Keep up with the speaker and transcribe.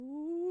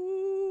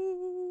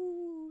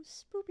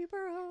Spoopy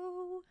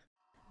Burrow.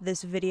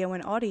 This video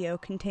and audio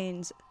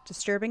contains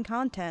disturbing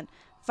content,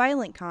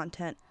 violent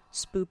content,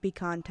 spoopy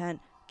content,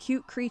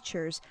 cute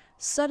creatures,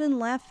 sudden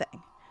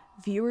laughing.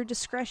 Viewer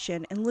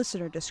discretion and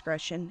listener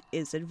discretion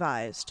is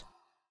advised.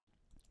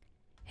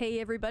 Hey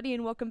everybody,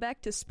 and welcome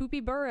back to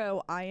Spoopy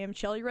Burrow. I am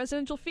Shelly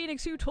Residential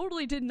Phoenix, who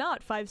totally did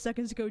not 5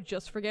 seconds ago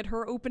just forget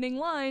her opening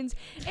lines.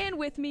 And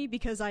with me,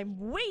 because I'm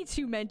way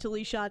too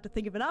mentally shot to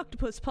think of an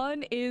octopus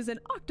pun, is an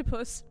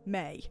octopus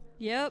May.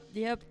 Yep,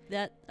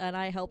 that, and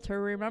I helped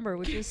her remember,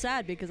 which is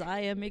sad because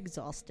I am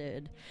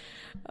exhausted.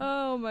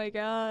 Oh my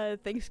god,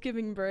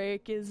 Thanksgiving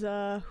break is,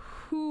 that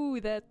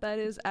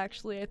is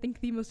actually, I think,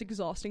 the most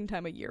exhausting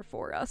time of year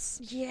for us.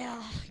 Yeah,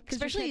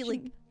 especially,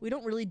 like, we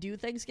don't really do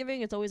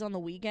Thanksgiving, it's always on the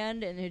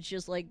weekend, and it's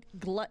just, like,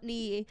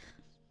 gluttony.exe,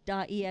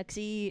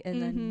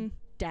 and then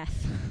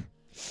death.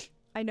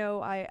 I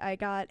know, I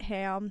got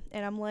ham,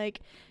 and I'm like,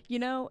 you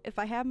know, if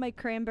I have my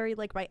cranberry,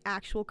 like my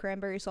actual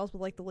cranberry sauce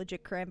with like the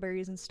legit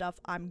cranberries and stuff,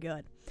 I'm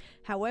good.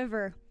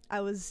 However,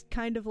 I was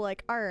kind of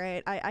like,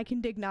 alright, I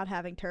can dig not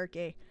having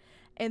turkey.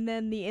 And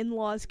then the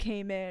in-laws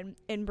came in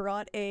and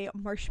brought a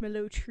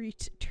marshmallow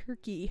treat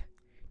turkey.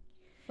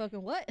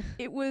 Fucking what?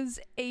 It was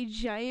a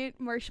giant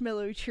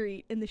marshmallow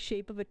treat in the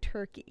shape of a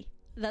turkey.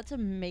 That's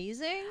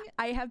amazing.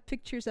 I have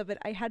pictures of it.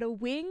 I had a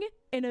wing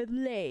and a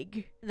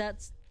leg.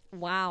 That's...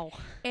 wow.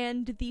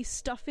 And the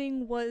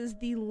stuffing was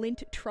the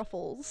Lindt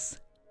truffles.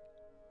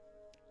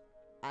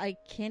 I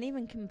can't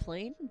even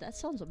complain. That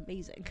sounds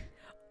amazing.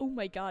 Oh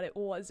my god, it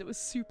was. It was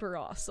super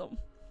awesome.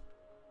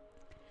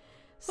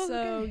 Okay.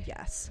 So,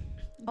 yes.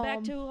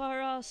 Back to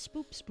our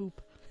spoop.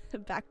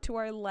 Back to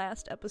our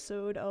last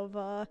episode of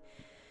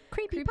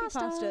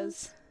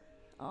Creepypastas.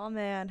 Oh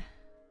man.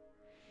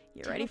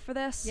 You ready for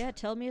this? Yeah,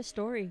 tell me a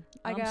story.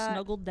 I'm got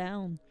snuggled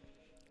down.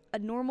 a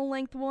normal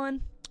length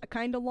one, a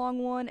kind of long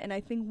one, and I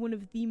think one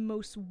of the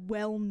most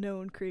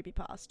well-known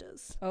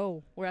creepypastas.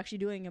 Oh, we're actually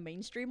doing a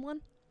mainstream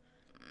one?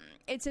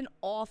 It's an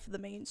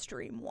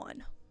off-the-mainstream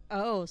one.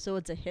 Oh, so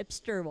it's a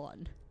hipster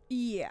one.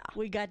 Yeah.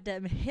 We got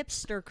them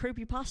hipster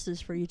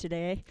creepypastas for you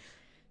today.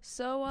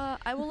 So,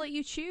 I will let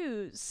you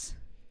choose.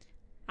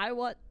 I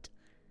want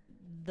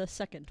the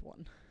second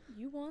one.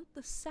 You want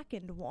the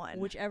second one.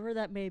 Whichever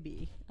that may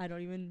be. I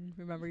don't even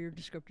remember your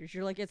descriptors.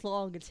 You're like, it's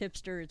long, it's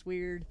hipster, it's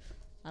weird.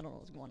 I don't know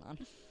what's going on.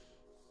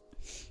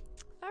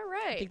 All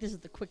right. I think this is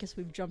the quickest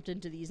we've jumped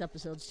into these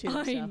episodes, too.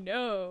 I so.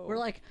 know. We're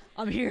like,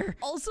 I'm here.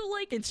 Also,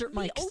 like, Insert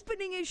the mics.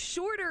 opening is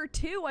shorter,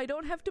 too. I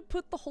don't have to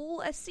put the whole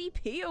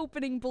SCP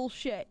opening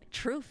bullshit.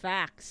 True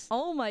facts.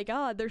 Oh my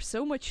god, they're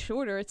so much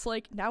shorter. It's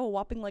like now a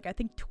whopping, like, I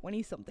think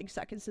 20-something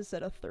seconds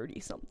instead of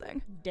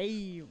 30-something.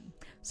 Damn.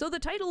 So the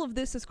title of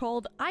this is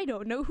called I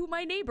Don't Know Who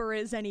My Neighbor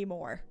Is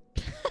Anymore.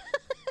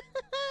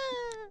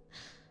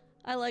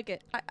 I like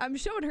it. I'm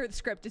showing her the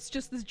script. It's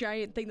just this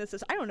giant thing that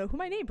says, I don't know who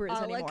my neighbor is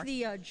anymore. I like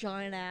the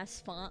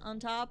giant-ass font on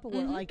top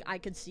where, like, I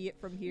could see it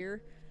from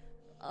here.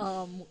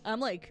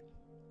 I'm, like,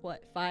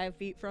 what, 5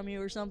 feet from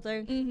you or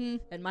something?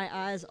 And my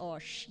eyes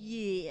are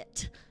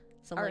shit.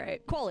 So I'm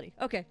Alright. Quality.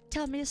 Okay,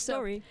 tell me a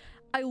story.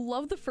 I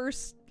love the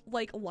first,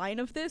 like, line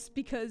of this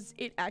because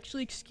it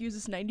actually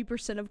excuses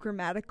 90% of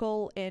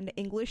grammatical and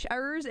English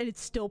errors, and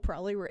it's still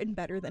probably written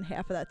better than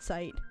half of that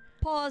site.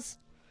 Pause.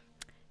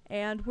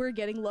 And we're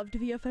getting loved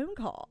via phone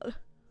call.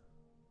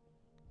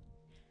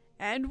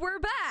 And we're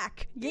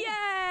back! Yeah.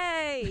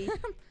 Yay!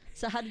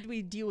 So how did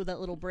we deal with that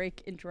little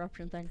break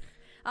interruption thing?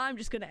 I'm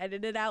just gonna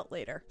edit it out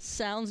later.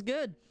 Sounds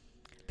good.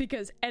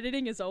 Because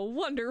editing is a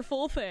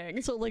wonderful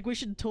thing. So, like, you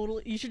should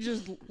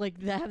just,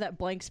 like, have that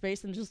blank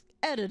space and just,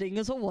 editing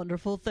is a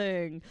wonderful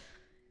thing.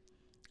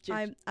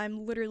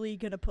 I'm literally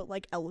gonna put,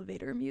 like,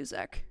 elevator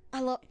music.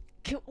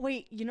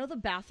 Wait, you know the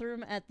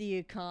bathroom at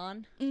the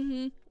con?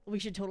 We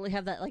should totally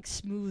have that, like,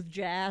 smooth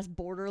jazz,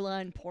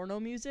 borderline porno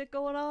music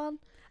going on.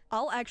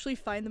 I'll actually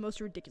find the most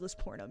ridiculous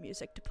porno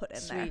music to put in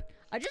there.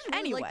 I just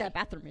really like that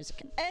bathroom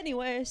music.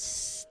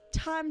 Anyways,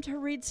 time to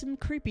read some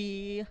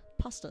creepy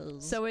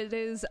pastas. So it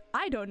is,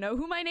 I don't know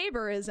who my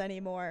neighbor is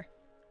anymore.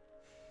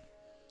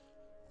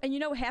 And you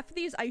know, half of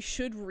these I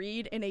should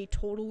read in a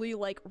totally,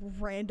 like,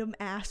 random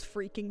ass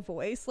freaking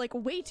voice. Like,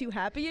 way too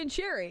happy and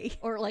cheery.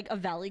 Or, like, a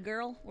Valley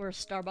Girl or a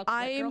Starbucks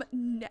girl.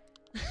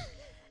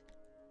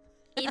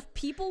 If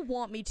people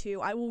want me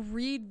to, I will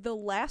read the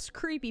last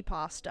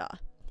creepypasta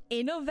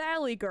in a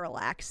Valley Girl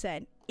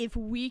accent. If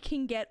we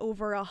can get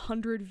over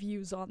 100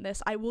 views on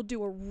this, I will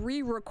do a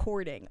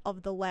re-recording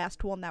of the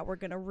last one that we're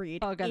gonna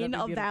read in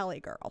a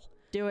Valley Girl.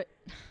 Do it.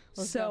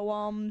 Let's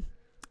go.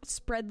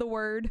 Spread the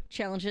word.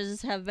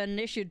 Challenges have been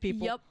issued,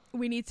 people. Yep.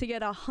 We need to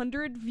get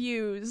 100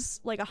 views,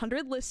 like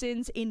 100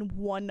 listens in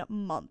 1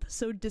 month.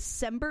 So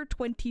December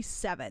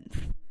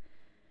 27th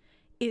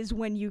is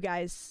when you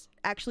guys...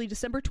 Actually,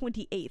 December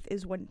 28th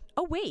is when...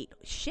 Oh, wait.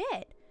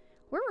 Shit.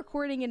 We're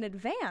recording in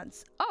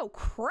advance. Oh,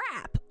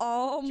 crap.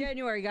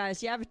 January,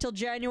 guys. You have until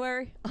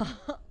January?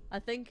 I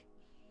think.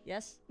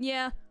 Yes?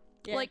 Yeah.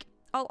 Like,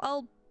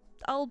 I'll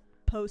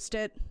post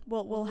it.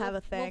 We'll have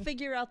a thing. We'll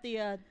figure out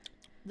the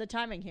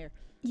timing here.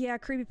 Yeah,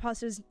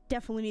 creepypastas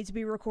definitely need to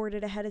be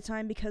recorded ahead of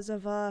time because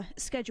of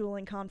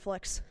scheduling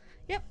conflicts.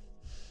 Yep.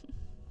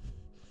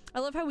 I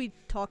love how we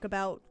talk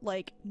about,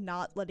 like,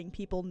 not letting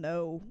people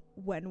know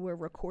when we're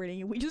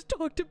recording, and we just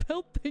talked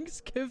about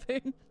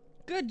Thanksgiving.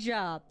 Good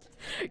job.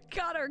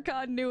 God, our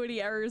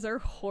continuity errors are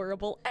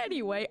horrible.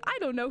 Anyway, I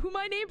don't know who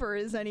my neighbor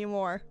is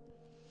anymore.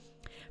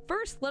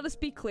 First, let us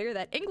be clear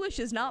that English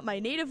is not my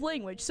native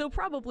language, so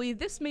probably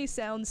this may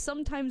sound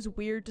sometimes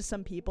weird to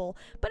some people.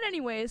 But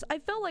anyways, I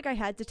felt like I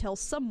had to tell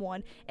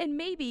someone, and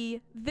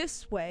maybe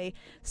this way,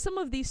 some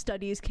of these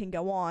studies can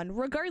go on,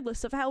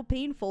 regardless of how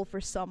painful for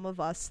some of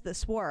us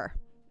this were.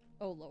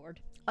 Oh,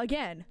 Lord.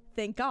 Again,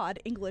 thank God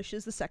English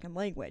is the second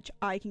language.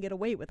 I can get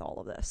away with all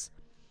of this.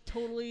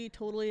 Totally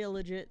a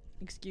legit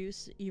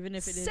excuse, even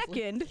if it is.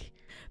 Second,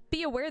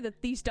 be aware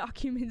that these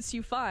documents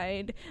you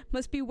find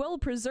must be well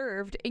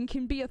preserved and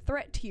can be a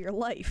threat to your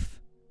life.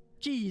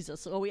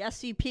 Jesus, are we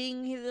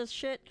SCPing this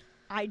shit?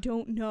 I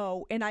don't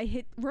know. And I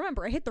hit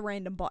the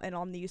random button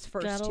on these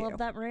first two. Gotta love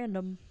that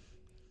random.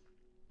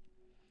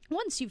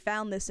 Once you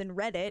found this and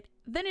read it,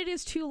 then it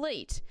is too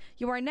late.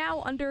 You are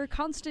now under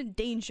constant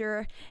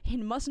danger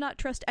and must not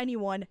trust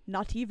anyone,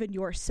 not even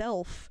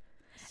yourself.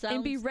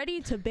 And be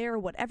ready to bear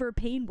whatever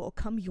pain will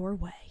come your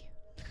way.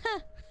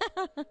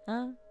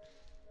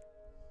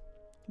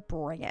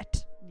 Bring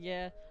it.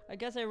 Yeah, I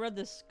guess I read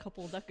this a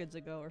couple decades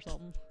ago or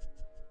something.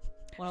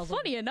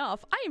 Funny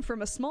enough, I am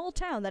from a small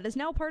town that is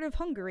now part of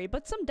Hungary,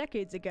 but some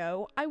decades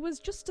ago, I was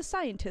just a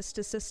scientist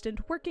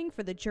assistant working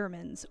for the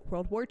Germans,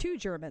 World War II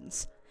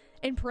Germans.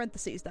 In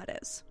parentheses, that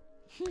is.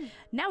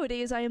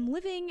 Nowadays, I am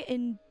living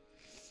in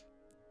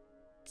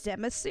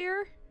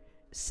Demasir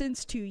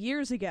since 2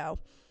 years ago.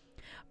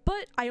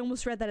 But I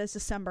almost read that as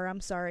December, I'm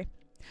sorry.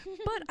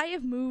 But I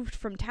have moved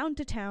from town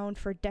to town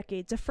for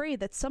decades, afraid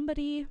that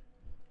someday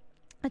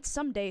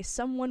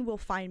someone will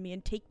find me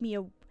and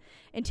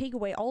take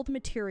away all the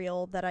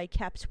material that I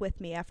kept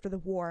with me after the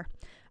war.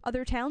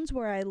 Other towns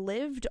where I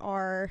lived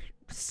are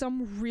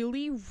some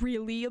really,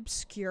 really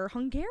obscure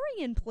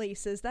Hungarian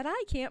places that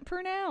I can't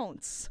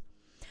pronounce.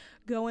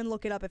 Go and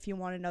look it up if you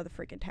want to know the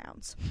freaking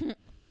towns.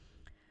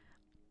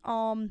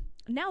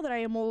 Now that I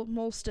am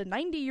almost a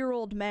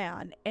 90-year-old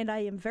man and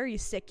I am very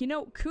sick,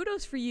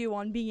 kudos for you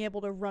on being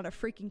able to run a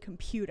freaking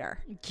computer.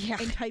 Yeah.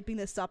 And typing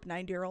this up,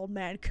 90-year-old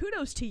man.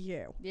 Kudos to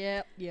you.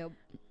 Yep.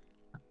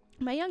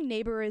 My young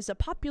neighbor is a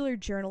popular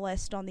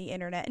journalist on the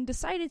internet and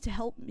decided to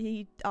help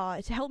me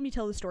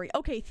tell the story.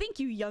 Okay, thank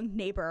you, young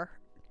neighbor.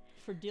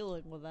 For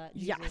dealing with that.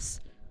 Jesus. Yes.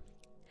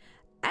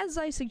 As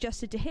I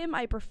suggested to him,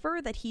 I prefer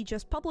that he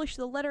just publish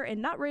the letter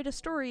and not write a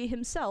story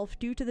himself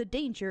due to the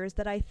dangers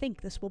that I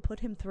think this will put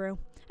him through.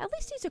 At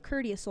least he's a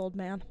courteous old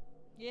man.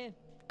 Yeah,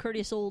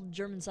 courteous old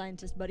German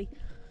scientist, buddy.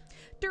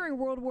 During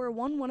World War I,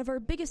 one of our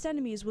biggest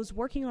enemies was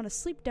working on a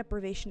sleep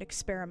deprivation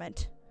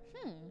experiment.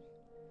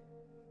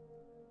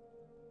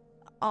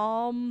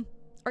 Are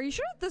you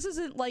sure this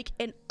isn't, like,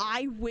 an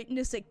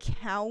eyewitness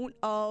account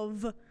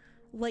of,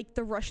 like,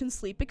 the Russian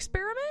sleep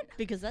experiment?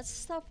 Because that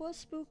stuff was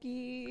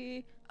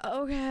spooky.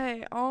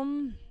 Okay,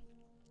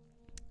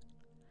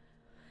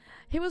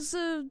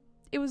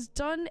 It was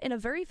done in a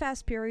very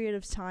fast period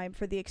of time,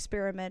 for the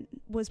experiment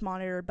was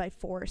monitored by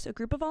force. A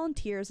group of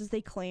volunteers, as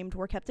they claimed,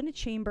 were kept in a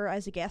chamber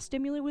as a gas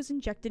stimulant was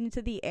injected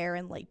into the air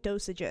in light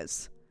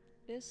dosages.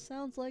 This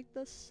sounds like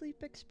the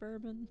sleep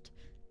experiment.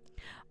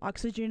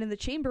 Oxygen in the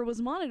chamber was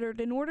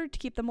monitored in order to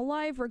keep them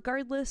alive,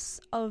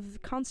 regardless of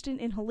constant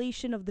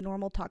inhalation of the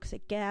normal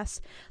toxic gas.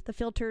 The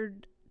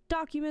filtered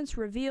documents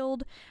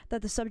revealed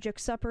that the subject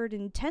suffered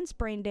intense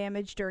brain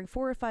damage during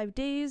 4 or 5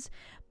 days,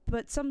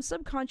 but some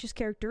subconscious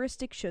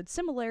characteristics showed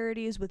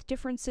similarities with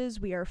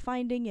differences we are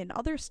finding in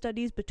other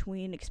studies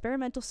between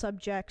experimental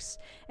subjects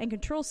and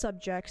control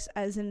subjects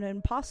as an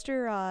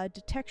imposter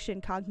detection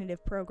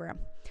cognitive program.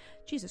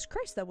 Jesus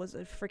Christ, that was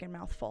a freaking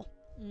mouthful.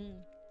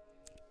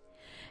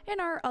 In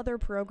our other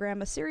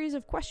program, a series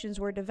of questions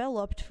were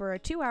developed for a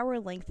 2-hour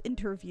length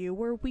interview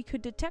where we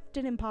could detect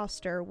an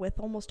imposter with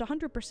almost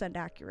 100%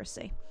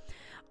 accuracy.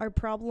 Our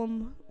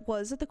problem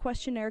was that the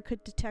questionnaire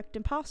could detect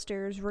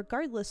imposters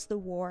regardless the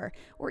war,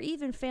 or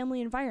even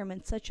family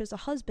environments such as a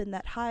husband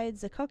that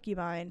hides a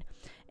concubine,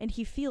 and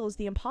he feels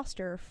the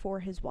imposter for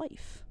his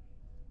wife.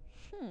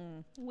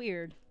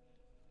 Weird.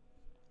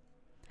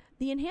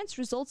 The enhanced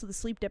results of the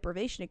sleep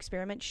deprivation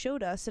experiment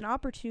showed us an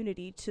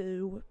opportunity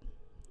to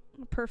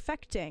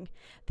perfecting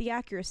the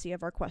accuracy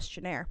of our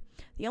questionnaire.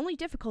 The only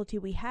difficulty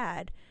we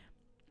had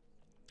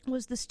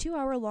was this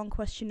 2-hour-long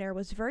questionnaire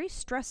was very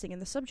stressing,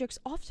 and the subjects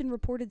often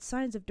reported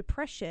signs of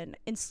depression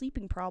and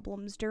sleeping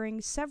problems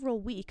during several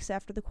weeks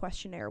after the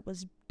questionnaire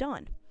was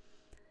done.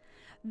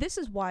 This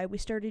is why we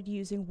started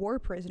using war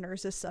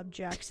prisoners as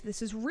subjects.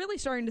 This is really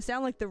starting to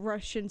sound like the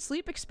Russian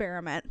sleep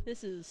experiment.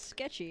 This is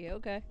sketchy,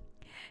 okay.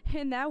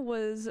 And that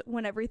was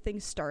when everything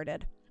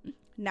started.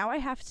 Now I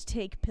have to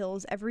take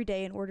pills every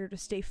day in order to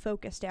stay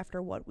focused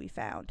after what we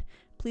found.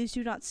 Please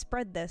do not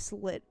spread this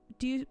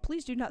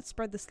please do not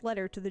spread this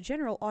letter to the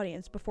general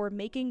audience before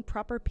making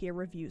proper peer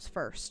reviews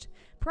first.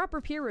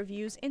 Proper peer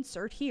reviews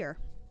insert here.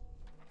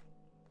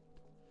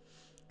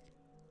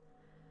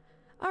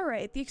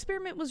 Alright, the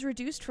experiment was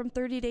reduced from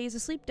 30 days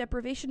of sleep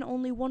deprivation to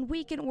only 1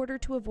 week in order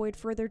to avoid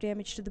further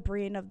damage to the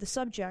brain of the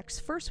subjects.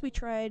 First, we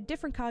tried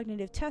different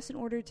cognitive tests in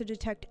order to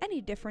detect any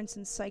difference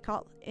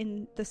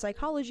in the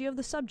psychology of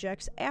the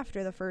subjects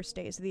after the first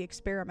days of the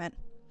experiment.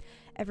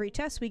 Every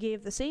test we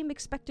gave the same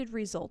expected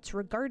results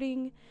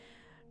regarding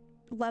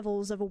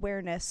levels of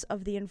awareness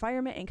of the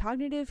environment and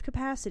cognitive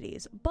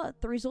capacities, but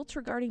the results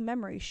regarding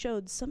memory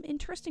showed some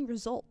interesting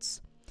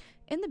results.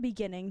 In the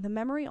beginning, the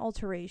memory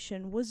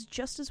alteration was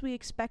just as we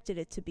expected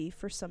it to be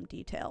for some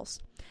details.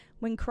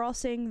 When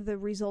crossing the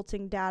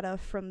resulting data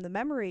from the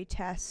memory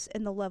tests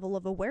and the level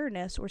of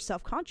awareness or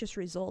self-conscious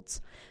results,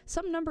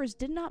 some numbers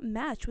did not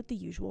match with the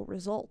usual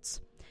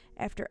results.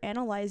 After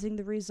analyzing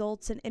the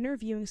results and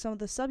interviewing some of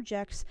the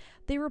subjects,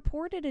 they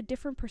reported a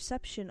different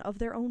perception of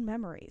their own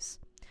memories.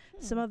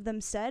 Some of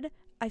them said,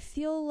 "I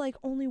feel like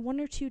only 1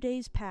 or 2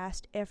 days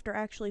passed after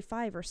actually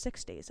 5 or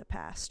 6 days have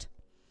passed."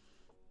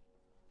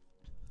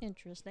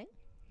 Interesting.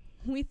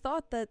 We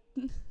thought that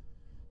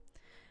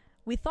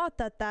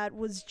that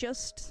was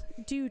just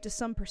due to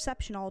some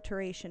perception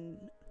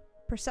alteration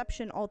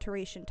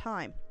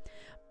time.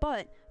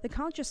 But the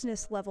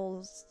consciousness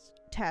levels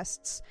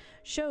tests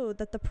showed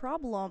that the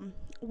problem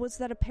was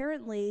that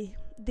apparently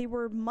they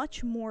were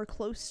much more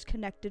close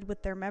connected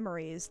with their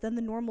memories than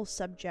the normal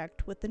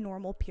subject with the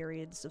normal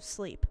periods of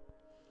sleep.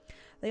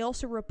 They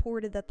also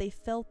reported that they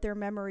felt their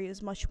memory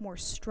is much more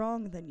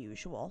strong than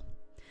usual,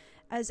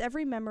 as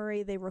every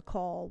memory they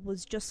recall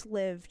was just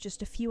lived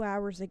just a few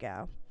hours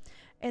ago,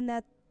 and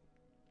that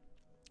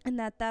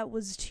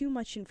was too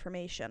much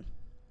information.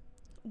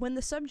 When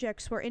the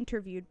subjects were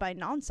interviewed by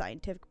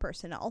non-scientific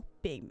personnel,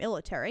 being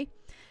military,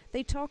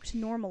 they talked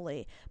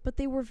normally, but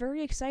they were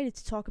very excited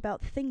to talk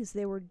about things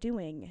they were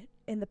doing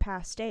in the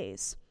past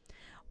days.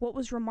 What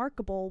was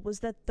remarkable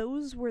was that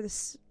those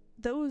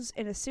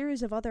in a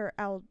series of other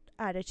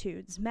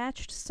attitudes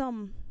matched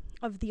some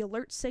of the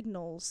alert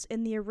signals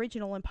in the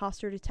original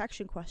imposter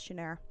detection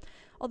questionnaire,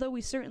 although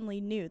we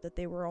certainly knew that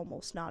they were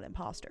almost not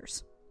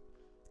imposters.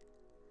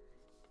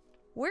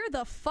 Where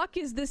the fuck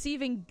is this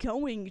even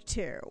going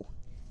to?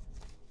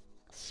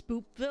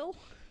 Spoopville?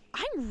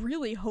 I'm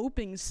really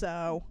hoping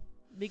so.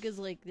 Because,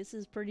 this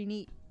is pretty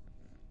neat.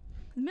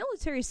 The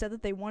military said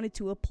that they wanted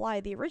to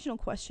apply the original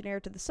questionnaire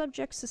to the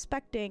subjects,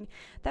 suspecting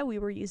that we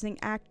were using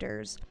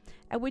actors,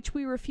 at which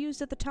we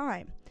refused at the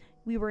time.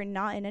 We were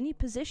not in any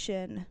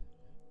position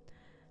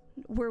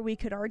where we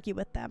could argue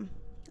with them.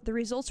 The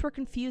results were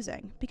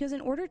confusing, because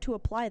in order to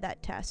apply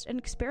that test, an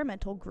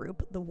experimental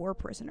group, the war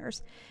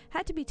prisoners,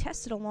 had to be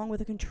tested along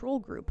with a control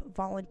group,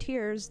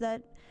 volunteers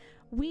that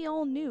we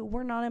all knew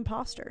were not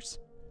imposters.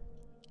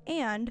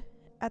 And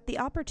at the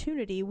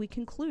opportunity, we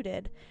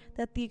concluded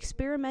that the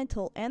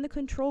experimental and the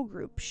control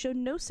group showed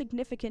no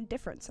significant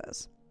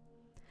differences.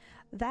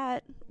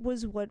 That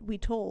was what we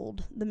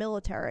told the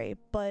military,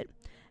 but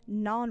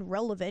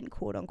non-relevant,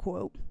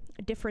 quote-unquote,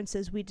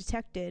 differences we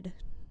detected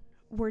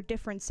were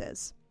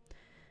differences.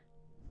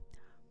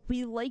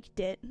 We liked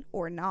it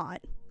or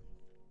not,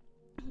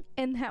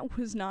 and that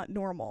was not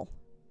normal.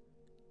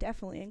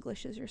 Definitely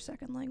English is your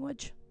second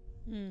language.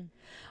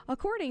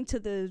 According to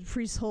the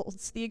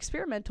results, the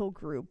experimental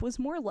group was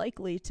more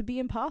likely to be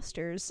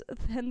imposters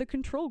than the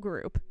control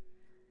group.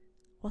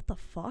 What the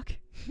fuck?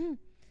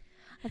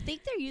 I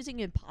think they're using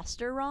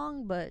imposter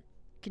wrong, but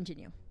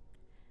continue.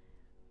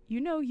 You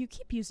know, you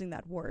keep using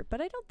that word,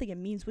 but I don't think it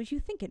means what you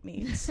think it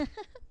means.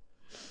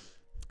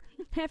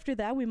 After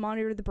that, we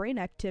monitored the brain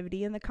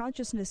activity and the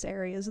consciousness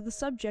areas of the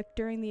subject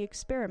during the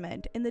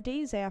experiment in the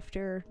days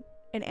after,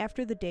 and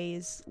after the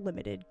days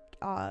limited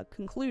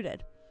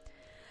concluded.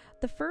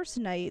 The first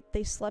night,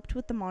 they slept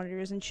with the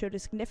monitors and showed a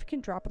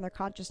significant drop in their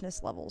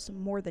consciousness levels,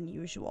 more than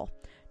usual.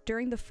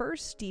 During the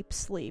first deep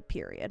sleep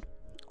period,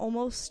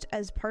 almost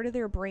as part of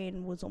their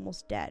brain was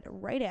almost dead.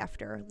 Right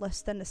after,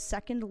 less than a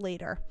second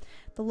later,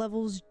 the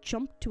levels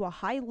jumped to a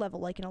high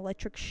level like an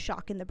electric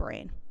shock in the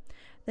brain.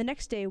 The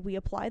next day, we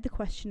applied the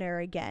questionnaire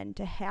again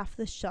to half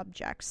the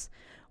subjects,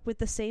 with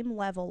the same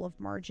level of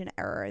margin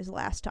error as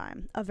last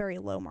time, a very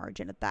low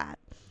margin at that.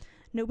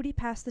 Nobody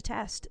passed the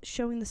test,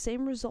 showing the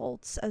same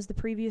results as the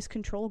previous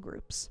control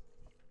groups.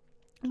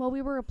 While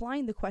we were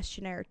applying the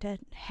questionnaire to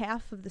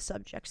half of the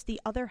subjects,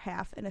 the other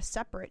half, in a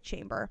separate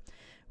chamber,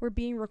 were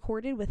being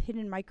recorded with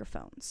hidden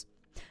microphones.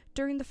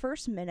 During the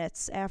first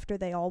minutes after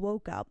they all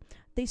woke up,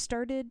 they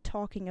started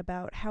talking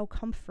about how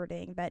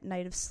comforting that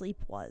night of sleep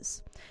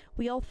was.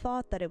 We all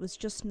thought that it was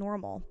just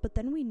normal, but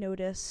then we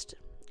noticed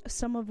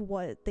some of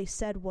what they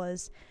said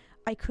was,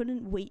 "I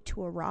couldn't wait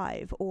to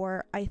arrive,"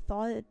 or "I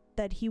thought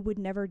that he would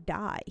never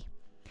die."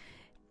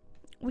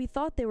 We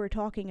thought they were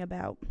talking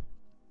about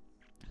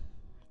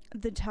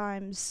the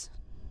times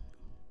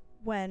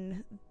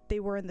when they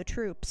were in the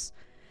troops,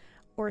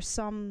 or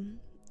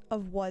some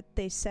of what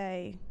they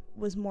say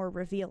was more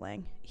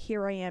revealing.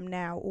 "Here I am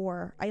now,"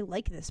 or "I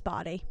like this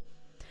body."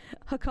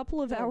 A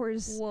couple of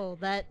hours. Whoa,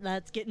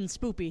 that's getting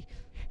spoopy.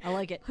 I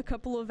like it. A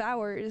couple of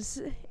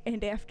hours,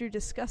 and after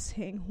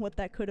discussing what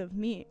that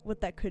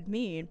could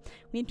mean,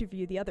 we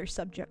interviewed the other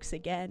subjects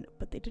again,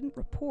 but they didn't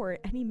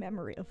report any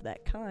memory of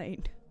that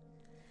kind.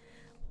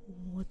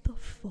 What the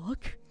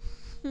fuck?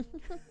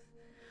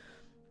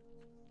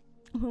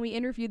 When we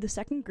interviewed the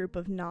second group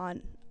of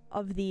none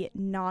of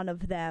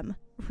them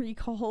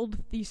recalled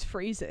these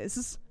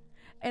phrases,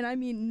 and I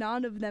mean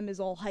none of them is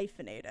all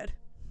hyphenated.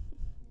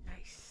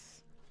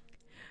 Nice.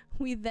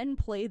 We then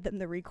played them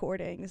the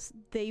recordings.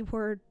 They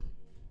were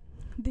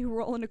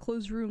all in a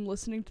closed room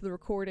listening to the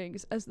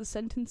recordings. As the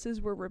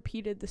sentences were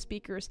repeated, the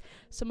speakers,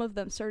 some of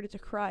them started to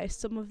cry,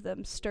 some of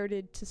them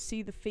started to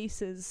see the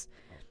faces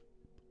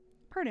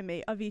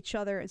of each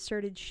other and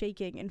started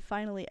shaking, and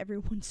finally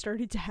everyone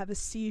started to have a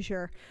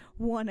seizure,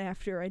 one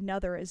after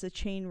another, as a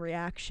chain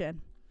reaction.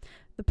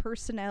 The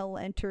personnel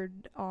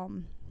entered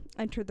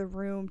the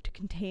room to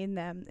contain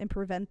them and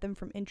prevent them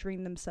from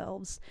injuring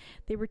themselves.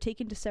 They were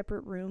taken to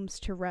separate rooms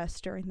to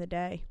rest during the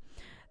day.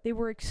 They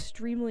were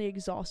extremely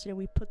exhausted, and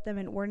we put them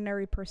in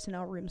ordinary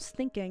personnel rooms,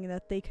 thinking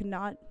that they could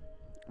not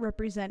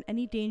represent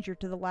any danger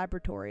to the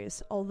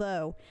laboratories,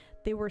 although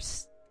they were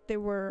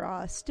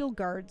still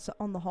guards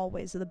on the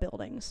hallways of the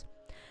buildings.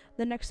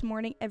 The next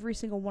morning, every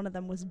single one of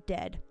them was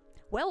dead.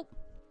 Well,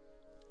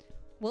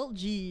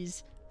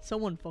 geez.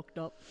 Someone fucked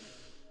up.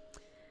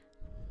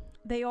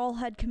 They all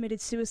had committed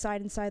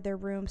suicide inside their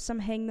room. Some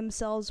hanged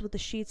themselves with the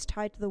sheets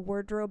tied to the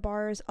wardrobe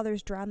bars.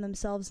 Others drowned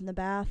themselves in the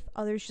bath.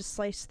 Others just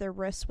sliced their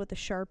wrists with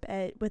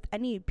with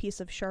any piece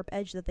of sharp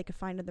edge that they could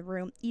find in the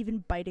room,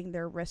 even biting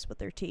their wrists with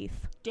their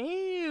teeth.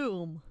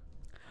 Damn!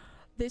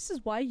 This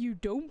is why you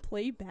don't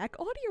play back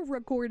audio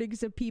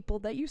recordings of people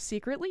that you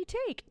secretly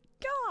take.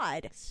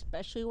 God!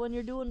 Especially when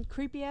you're doing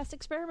creepy-ass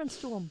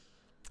experiments to them.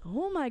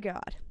 Oh my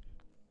god.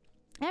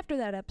 After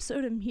that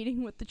episode, a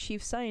meeting with the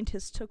chief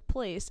scientist took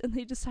place, and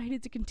they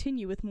decided to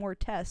continue with more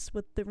tests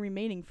with the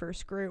remaining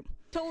first group.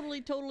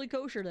 Totally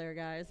kosher there,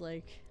 guys.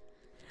 Like,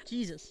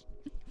 Jesus.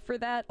 For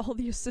that, all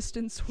the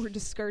assistants were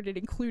discarded,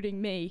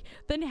 including me.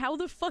 Then how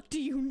the fuck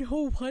do you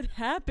know what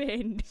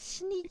happened?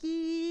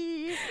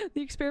 Sneaky!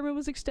 The experiment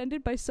was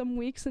extended by some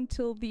weeks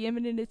until the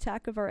imminent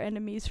attack of our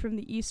enemies from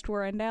the east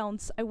were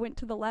announced. I went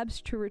to the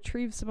labs to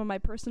retrieve some of my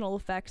personal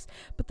effects,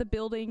 but the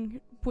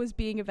building was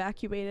being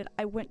evacuated.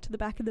 I went to the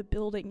back of the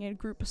building, and a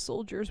group of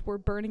soldiers were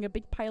burning a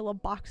big pile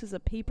of boxes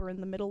of paper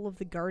in the middle of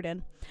the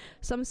garden.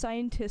 Some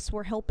scientists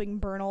were helping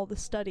burn all the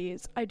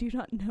studies. I do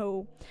not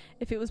know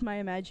if it was my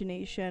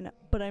imagination,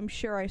 but I'm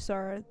sure I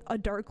saw a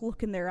dark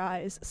look in their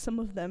eyes. Some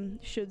of them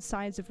showed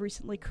signs of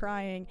recently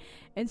crying,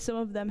 and some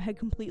of them had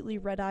completely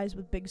red eyes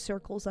with big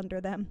circles under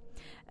them,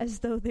 as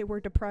though they were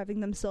depriving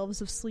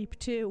themselves of sleep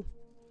too.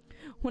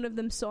 One of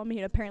them saw me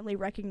and apparently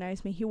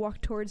recognized me. He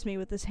walked towards me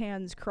with his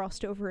hands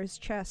crossed over his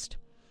chest.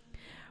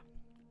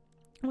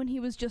 When he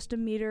was just a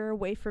meter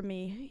away from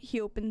me, he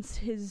opened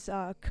his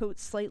coat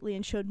slightly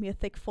and showed me a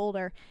thick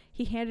folder.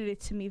 He handed it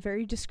to me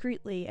very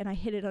discreetly, and I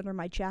hid it under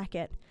my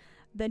jacket.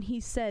 Then he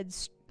said,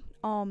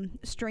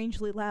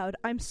 strangely loud,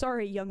 "I'm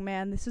sorry, young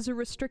man, this is a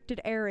restricted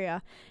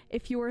area.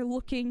 If you are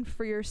looking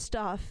for your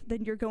stuff,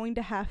 then you're going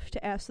to have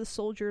to ask the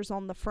soldiers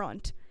on the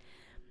front."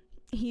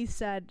 He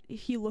said.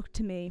 He looked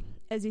to me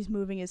as he's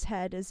moving his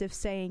head as if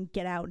saying,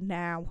 "Get out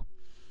now."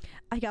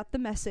 I got the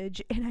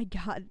message, and I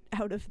got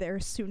out of there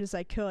as soon as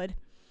I could.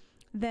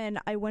 Then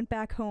I went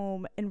back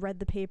home and read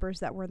the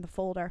papers that were in the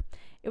folder.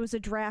 It was a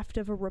draft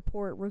of a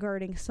report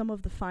regarding some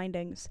of the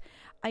findings.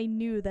 I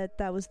knew that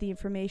that was the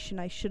information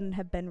I shouldn't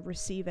have been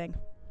receiving.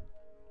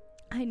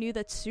 I knew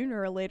that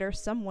sooner or later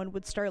someone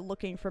would start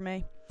looking for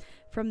me.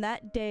 From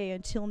that day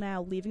until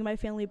now, leaving my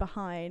family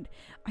behind,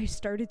 I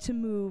started to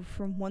move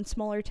from one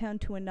smaller town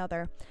to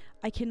another.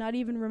 I cannot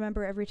even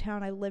remember every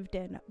town I lived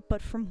in,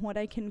 but from what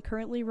I can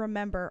currently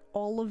remember,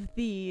 all of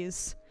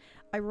these,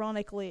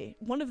 ironically,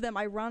 one of them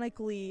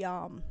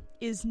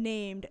is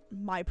named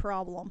My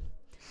Problem,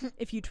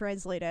 if you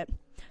translate it.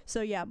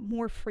 So yeah,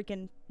 more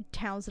freaking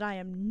towns that I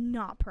am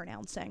not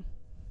pronouncing.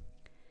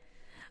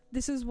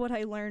 This is what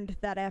I learned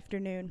that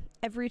afternoon.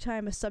 Every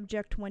time a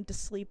subject went to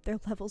sleep, their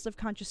levels of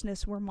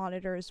consciousness were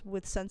monitors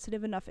with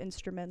sensitive enough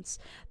instruments.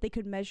 They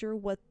could measure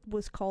what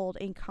was called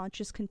a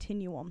conscious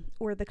continuum,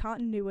 or the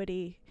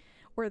continuity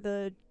of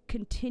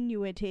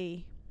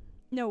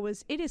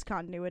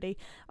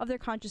their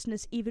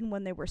consciousness even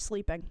when they were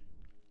sleeping.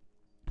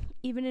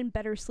 Even in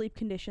better sleep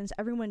conditions,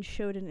 everyone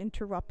showed an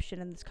interruption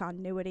in this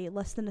continuity.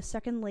 Less than a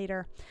second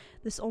later,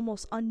 this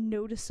almost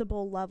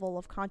unnoticeable level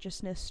of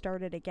consciousness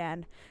started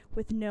again,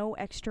 with no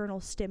external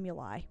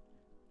stimuli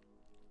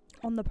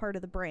on the part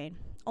of the brain,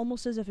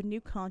 almost as if a new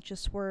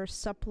conscious were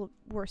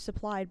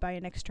supplied by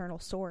an external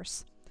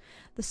source.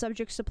 The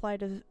subjects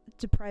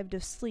deprived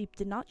of sleep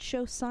did not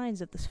show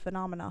signs of this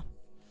phenomena.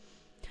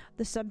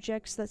 The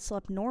subjects that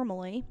slept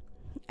normally,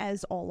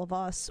 as all of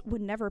us,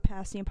 would never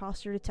pass the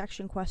imposter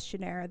detection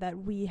questionnaire that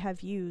we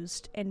have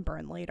used and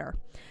burn later.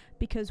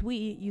 Because we,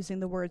 using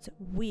the words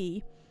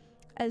we,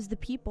 as the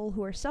people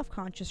who are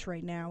self-conscious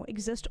right now,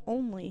 exist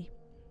only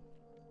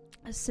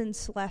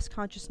since last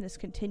consciousness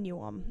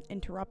continuum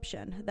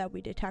interruption that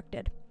we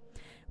detected.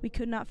 We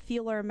could not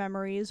feel our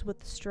memories with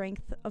the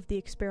strength of the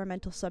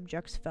experimental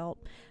subjects felt,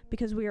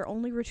 because we are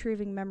only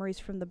retrieving memories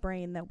from the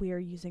brain that we are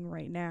using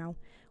right now.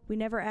 We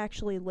never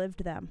actually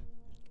lived them.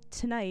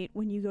 Tonight,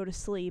 when you go to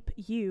sleep,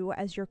 you,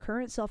 as your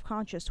current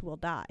self-conscious, will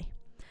die.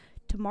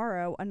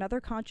 Tomorrow, another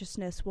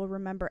consciousness will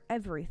remember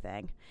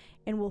everything,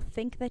 and will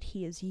think that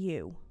he is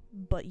you,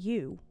 but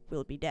you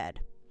will be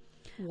dead.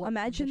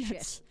 Imagine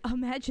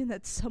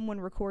that someone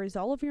records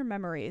all of your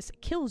memories,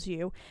 kills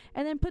you,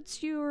 and then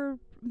puts your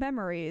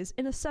memories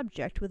in a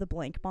subject with a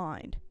blank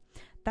mind.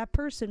 That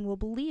person will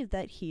believe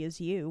that he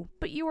is you,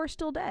 but you are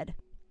still dead.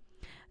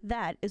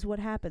 That is what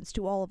happens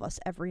to all of us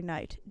every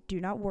night. Do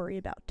not worry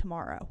about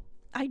tomorrow.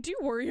 I do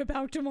worry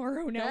about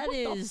tomorrow now. That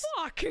what is the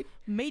fuck?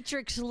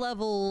 Matrix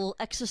level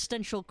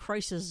existential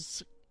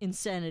crisis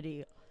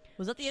insanity.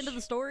 Was that the end of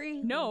the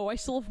story? No, I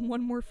still have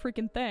one more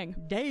freaking thing.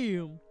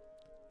 Damn.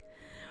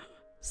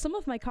 Some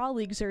of my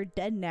colleagues are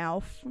dead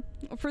now,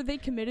 for they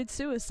committed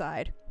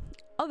suicide.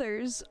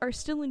 Others are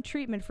still in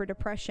treatment for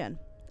depression.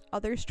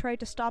 Others tried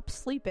to stop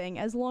sleeping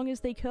as long as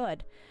they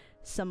could.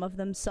 Some of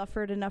them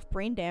suffered enough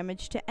brain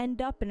damage to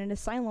end up in an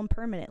asylum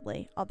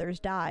permanently. Others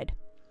died.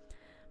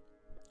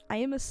 I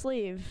am a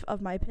slave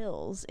of my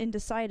pills and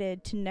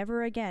decided to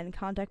never again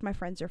contact my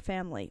friends or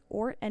family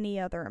or any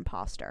other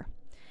imposter.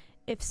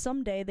 If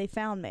someday they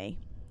found me,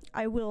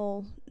 I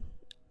will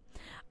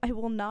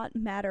not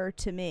matter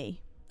to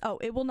me. Oh,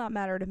 it will not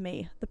matter to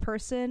me. The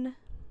person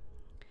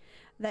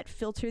that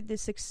filtered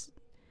this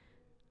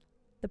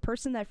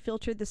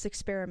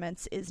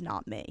experiments is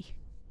not me.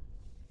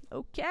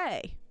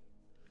 Okay.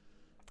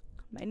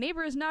 My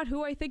neighbor is not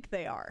who I think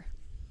they are.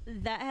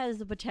 That has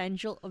the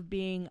potential of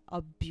being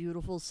a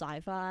beautiful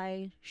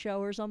sci-fi show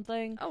or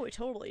something. Oh, it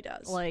totally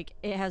does. Like,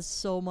 it has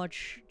so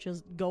much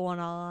just going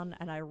on,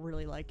 and I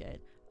really like it.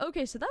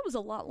 Okay, so that was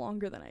a lot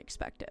longer than I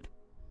expected.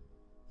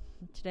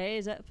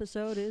 Today's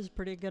episode is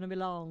pretty gonna be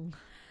long.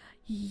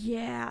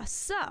 Yeah,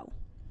 so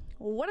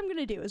what I'm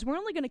gonna do is we're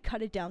only gonna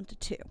cut it down to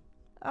 2.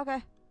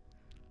 Okay.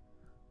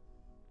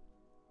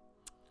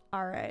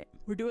 Alright.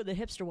 We're doing the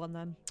hipster one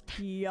then.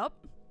 Yup.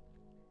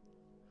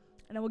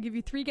 And I will give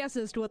you 3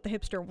 guesses to what the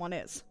hipster one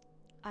is.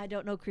 I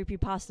don't know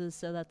creepypastas,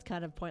 so that's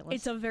kind of pointless.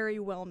 It's a very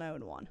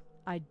well-known one.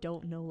 I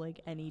don't know, like,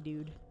 any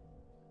dude.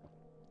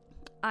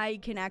 I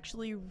can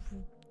actually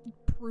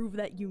prove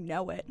that you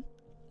know it.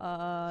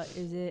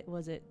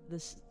 Was it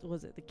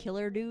the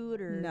killer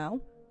dude, or?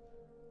 No.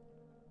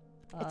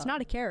 It's not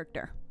a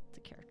character. It's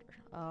a character.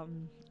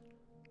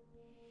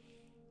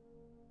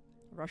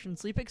 Russian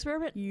sleep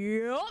experiment?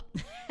 Yup.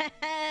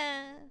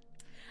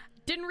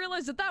 Didn't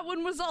realize that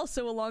one was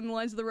also along the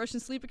lines of the Russian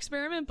sleep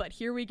experiment, but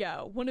here we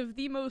go. One of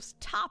the most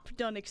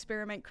top-done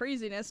experiment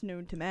craziness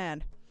known to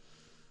man.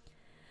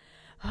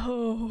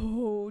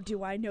 Oh,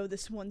 do I know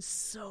this one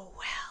so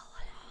well.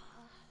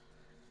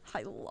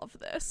 I love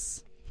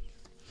this.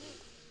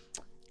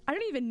 I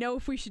don't even know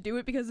if we should do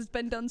it because it's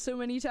been done so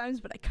many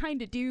times, but I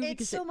kind of do.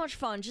 It's so much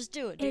fun. Just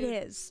do it, dude.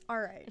 It is. All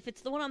right. If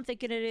it's the one I'm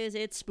thinking it is,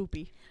 it's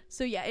Spoopy.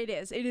 So yeah, it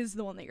is. It is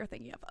the one that you're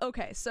thinking of.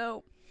 Okay,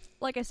 so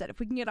like I said, if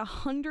we can get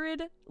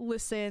 100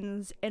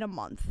 listens in a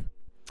month,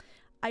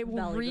 I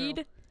will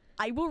read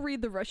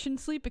the Russian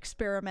sleep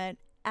experiment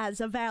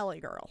as a Valley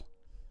Girl.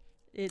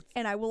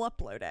 And I will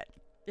upload it.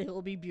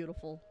 It'll be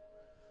beautiful.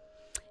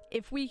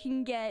 If we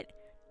can get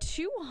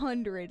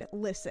 200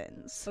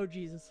 listens. Oh,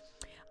 Jesus.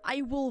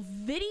 I will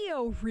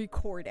video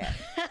record it.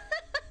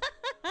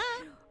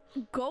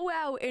 Go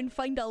out and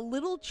find a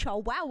little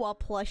chihuahua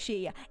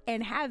plushie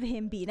and have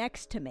him be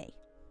next to me.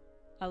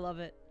 I love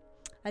it.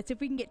 That's if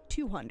we can get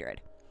 200.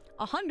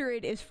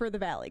 100 is for the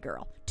Valley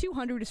Girl.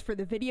 200 is for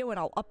the video, and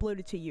I'll upload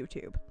it to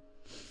YouTube.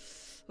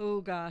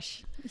 Oh,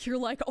 gosh. You're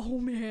like, oh,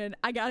 man,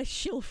 I got a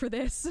shill for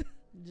this.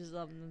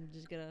 I'm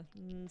just gonna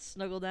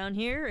snuggle down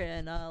here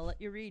and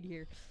let you read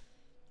here.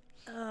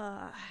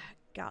 God,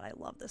 I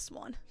love this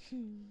one.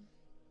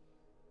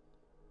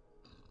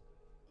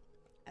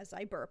 As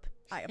I burp,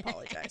 I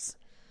apologize.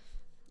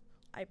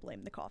 I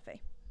blame the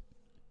coffee.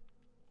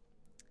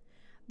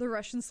 The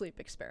Russian sleep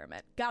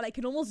experiment. God, I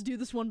can almost do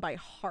this one by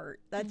heart.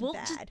 That's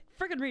bad. Just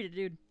freaking read it,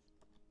 dude.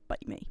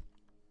 Bite me.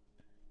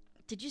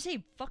 Did you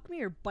say fuck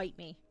me or bite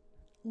me?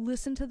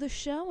 Listen to the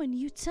show and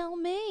you tell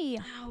me.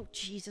 Oh,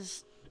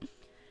 Jesus.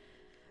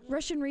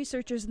 Russian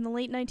researchers in the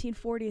late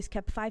 1940s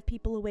kept 5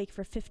 people awake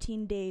for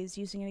 15 days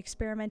using an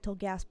experimental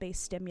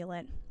gas-based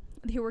stimulant.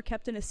 They were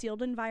kept in a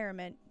sealed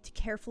environment to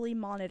carefully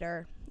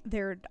monitor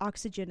their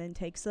oxygen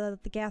intake so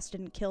that the gas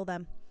didn't kill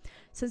them,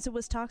 since it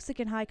was toxic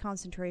in high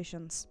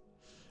concentrations.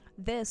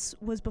 This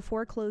was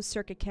before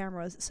closed-circuit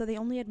cameras, so they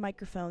only had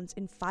microphones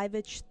in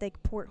 5-inch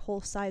thick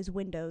porthole-sized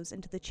windows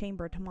into the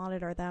chamber to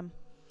monitor them.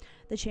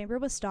 The chamber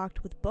was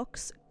stocked with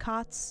books,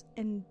 cots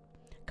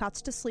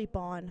to sleep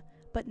on,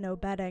 but no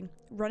bedding,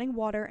 running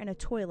water and a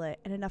toilet,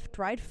 and enough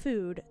dried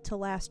food to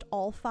last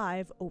all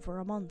 5 over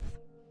a month.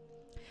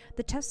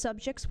 The test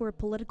subjects were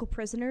political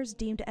prisoners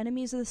deemed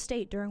enemies of the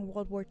state during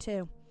World War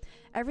II.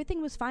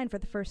 Everything was fine for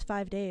the first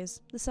 5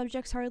 days. The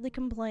subjects hardly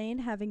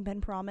complained, having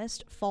been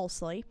promised,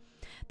 falsely,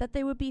 that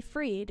they would be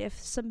freed if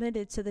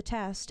submitted to the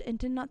test, and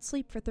did not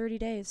sleep for 30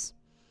 days.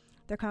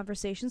 Their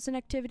conversations and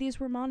activities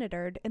were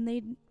monitored, and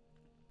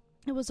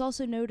it was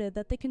also noted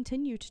that they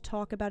continued to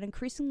talk about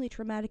increasingly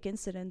traumatic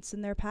incidents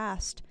in their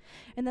past,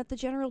 and that the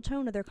general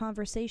tone of their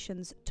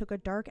conversations took a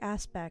dark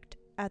aspect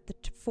at the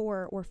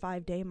 4 or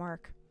 5 day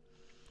mark.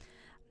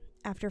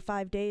 After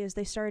 5 days,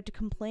 they started to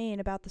complain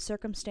about the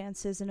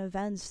circumstances and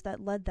events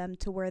that led them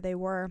to where they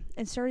were,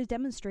 and started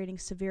demonstrating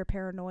severe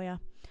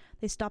paranoia.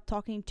 They stopped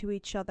talking to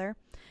each other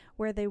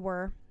where they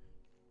were,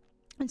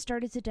 and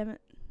started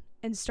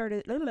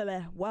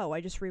whoa, I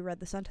just reread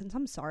the sentence,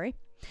 I'm sorry.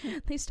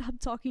 They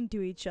stopped talking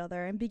to each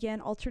other and began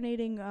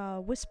alternating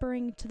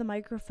whispering to the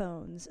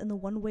microphones in the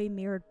one-way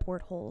mirrored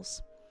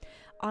portholes.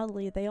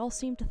 Oddly, they all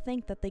seemed to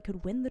think that they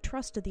could win the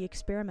trust of the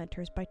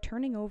experimenters by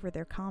turning over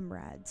their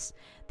comrades,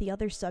 the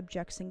other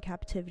subjects in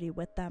captivity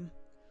with them.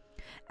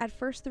 At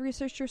first, the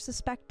researchers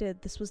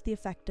suspected this was the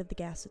effect of the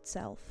gas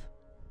itself.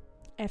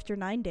 After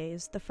 9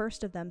 days, the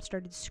first of them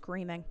started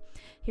screaming.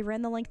 He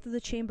ran the length of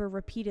the chamber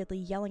repeatedly,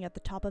 yelling at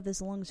the top of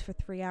his lungs for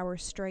 3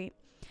 hours straight.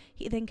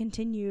 He then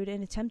continued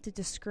and attempted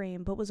to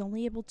scream, but was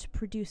only able to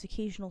produce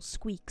occasional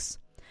squeaks.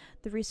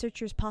 The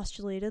researchers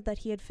postulated that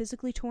he had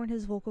physically torn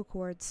his vocal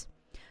cords.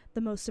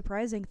 The most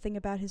surprising thing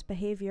about his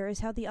behavior is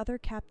how the other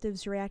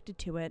captives reacted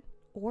to it,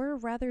 or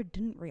rather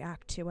didn't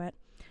react to it.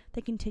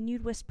 They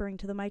continued whispering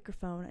to the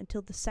microphone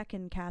until the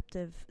second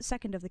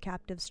of the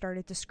captives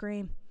started to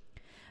scream.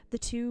 The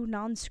 2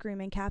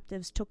 non-screaming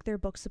captives took their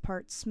books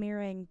apart,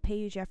 smearing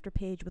page after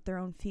page with their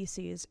own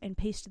feces, and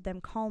pasted them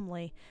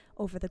calmly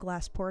over the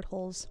glass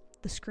portholes.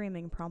 The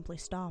screaming promptly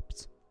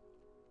stopped.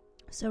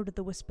 So did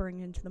the whispering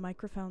into the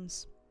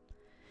microphones.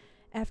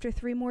 After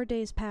 3 more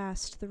days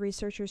passed, the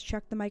researchers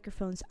checked the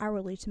microphones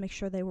hourly to make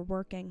sure they were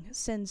working,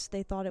 since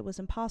they thought it was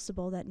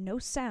impossible that no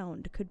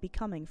sound could be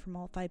coming from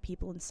all 5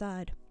 people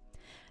inside.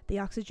 The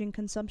oxygen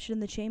consumption in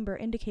the chamber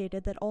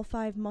indicated that all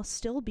 5 must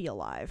still be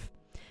alive.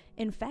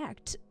 In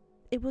fact,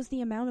 it was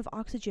the amount of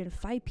oxygen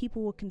 5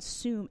 people would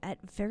consume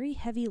at very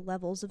heavy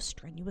levels of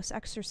strenuous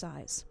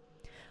exercise.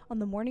 On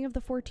the morning of the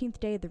 14th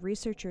day, the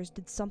researchers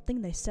did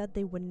something they said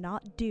they would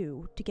not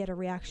do to get a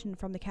reaction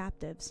from the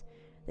captives.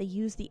 They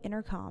used the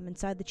intercom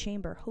inside the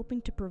chamber,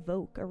 hoping to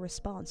provoke a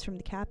response from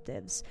the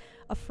captives,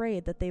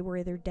 afraid that they were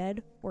either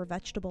dead or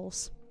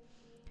vegetables.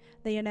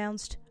 They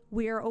announced,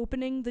 "We are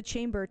opening the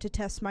chamber to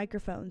test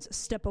microphones.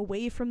 Step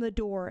away from the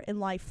door and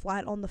lie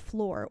flat on the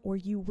floor, or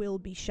you will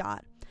be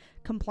shot.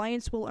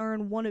 Compliance will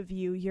earn one of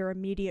you your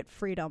immediate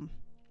freedom."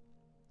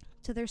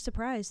 To their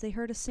surprise, they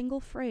heard a single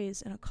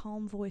phrase in a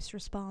calm voice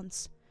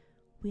response,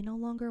 "We no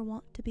longer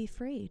want to be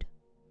freed."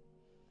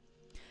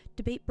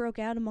 Debate broke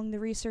out among the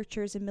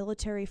researchers and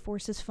military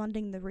forces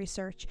funding the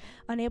research.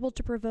 Unable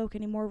to provoke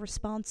any more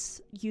response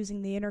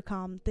using the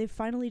intercom, they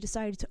finally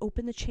decided to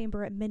open the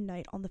chamber at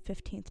midnight on the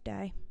 15th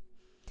day.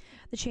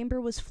 The chamber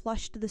was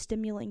flushed to the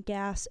stimulant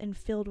gas and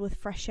filled with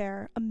fresh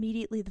air.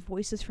 Immediately, the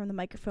voices from the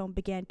microphone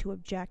began to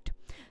object.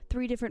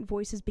 3 different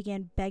voices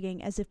began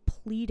begging, as if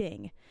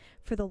pleading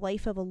for the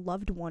life of a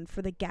loved one,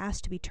 for the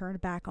gas to be turned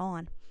back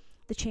on.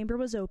 The chamber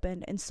was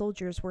opened, and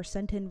soldiers were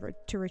sent in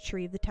to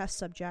retrieve the test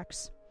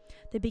subjects.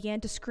 They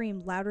began to scream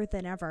louder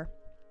than ever,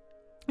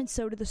 and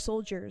so did the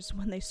soldiers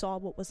when they saw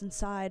what was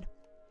inside.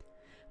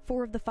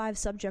 4 of the 5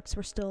 subjects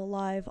were still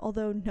alive,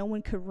 although no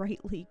one could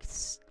rightly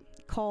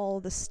call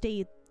the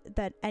state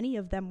that any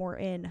of them were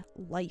in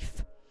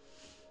life.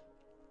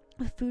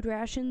 Food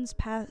rations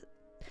past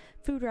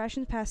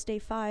day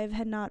 5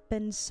 had not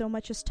been so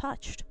much as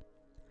touched.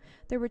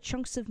 There were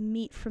chunks of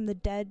meat from the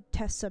dead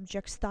test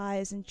subjects'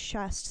 thighs and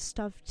chest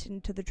stuffed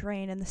into the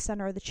drain in the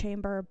center of the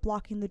chamber,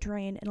 blocking the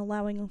drain and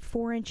allowing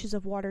 4 inches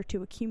of water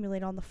to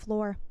accumulate on the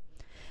floor.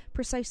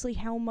 Precisely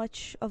how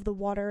much of the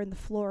water in the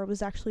floor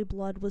was actually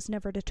blood was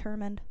never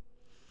determined.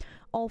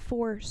 All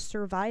 4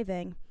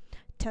 surviving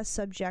test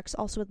subjects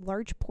also had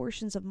large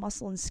portions of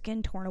muscle and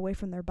skin torn away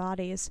from their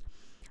bodies.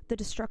 The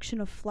destruction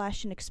of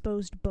flesh and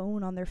exposed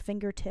bone on their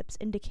fingertips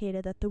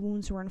indicated that the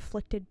wounds were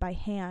inflicted by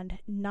hand,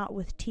 not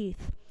with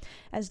teeth,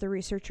 as the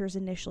researchers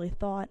initially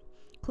thought.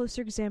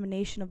 Closer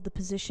examination of the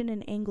position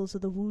and angles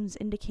of the wounds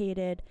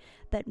indicated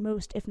that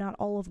most, if not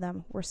all of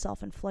them, were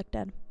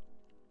self-inflicted.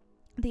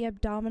 The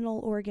abdominal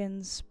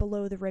organs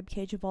below the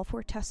ribcage of all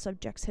 4 test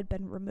subjects had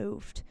been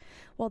removed,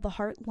 while the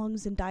heart,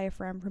 lungs, and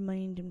diaphragm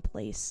remained in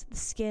place. The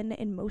skin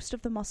and most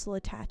of the muscle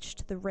attached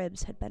to the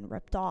ribs had been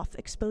ripped off,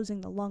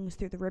 exposing the lungs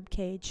through the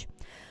ribcage.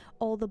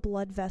 All the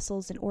blood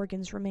vessels and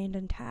organs remained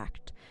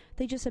intact.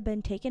 They just had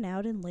been taken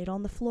out and laid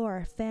on the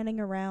floor, fanning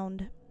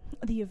around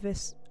the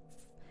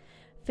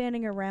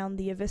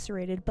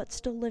eviscerated but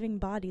still living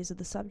bodies of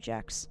the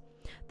subjects.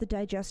 The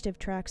digestive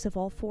tracts of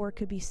all 4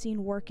 could be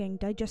seen working,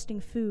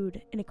 digesting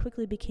food, and it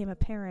quickly became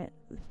apparent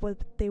what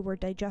they were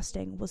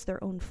digesting was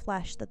their own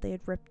flesh that they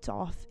had ripped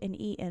off and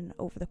eaten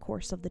over the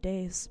course of the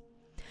days.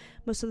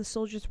 Most of the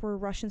soldiers were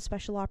Russian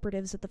special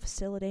operatives at the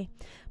facility,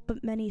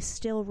 but many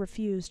still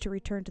refused to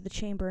return to the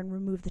chamber and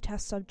remove the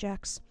test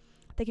subjects.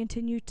 They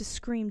continued to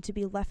scream to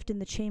be left in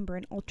the chamber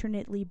and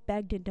alternately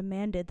begged and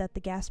demanded that the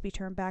gas be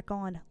turned back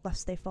on,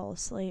 lest they fall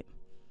asleep.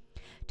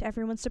 To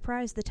everyone's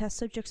surprise, the test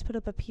subjects put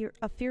up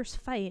a fierce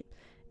fight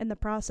in the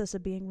process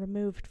of being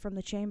removed from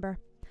the chamber.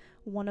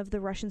 One of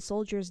the Russian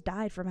soldiers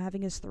died from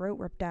having his throat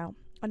ripped out.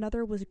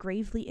 Another was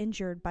gravely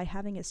injured by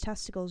having his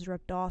testicles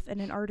ripped off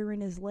and an artery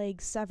in his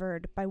leg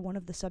severed by one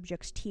of the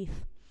subject's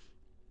teeth.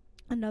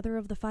 Another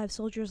of the 5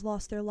 soldiers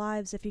lost their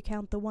lives if you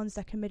count the ones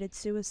that committed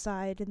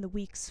suicide in the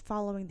weeks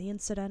following the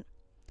incident.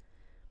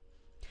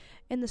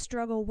 In the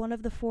struggle, one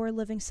of the 4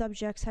 living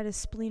subjects had his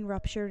spleen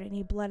ruptured and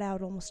he bled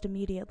out almost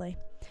immediately.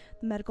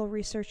 The medical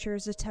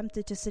researchers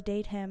attempted to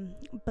sedate him,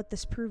 but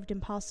this proved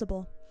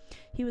impossible.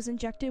 He was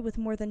injected with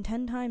more than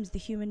 10 times the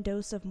human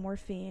dose of a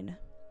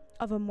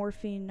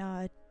morphine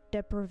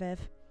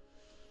deprivative,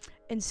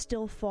 and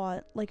still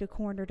fought like a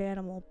cornered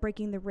animal,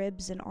 breaking the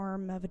ribs and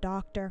arm of a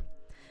doctor.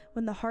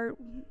 When the heart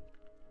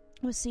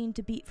was seen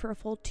to beat for a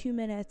full 2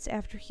 minutes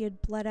after he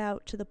had bled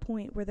out to the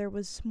point where there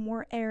was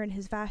more air in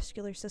his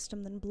vascular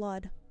system than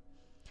blood.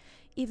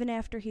 Even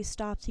after he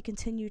stopped, he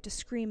continued to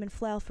scream and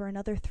flail for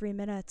another 3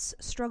 minutes,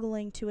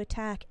 struggling to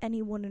attack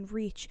anyone in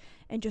reach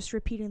and just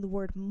repeating the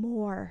word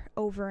 "more"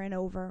 over and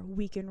over,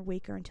 weaker and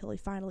weaker, until he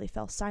finally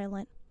fell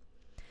silent.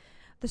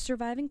 The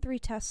surviving 3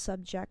 test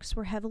subjects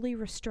were heavily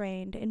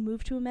restrained and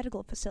moved to a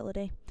medical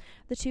facility.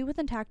 The 2 with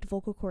intact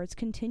vocal cords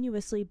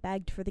continuously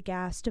begged for the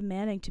gas,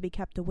 demanding to be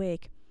kept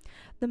awake.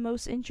 The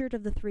most injured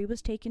of the 3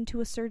 was taken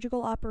to a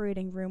surgical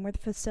operating room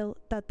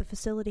that the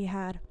facility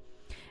had.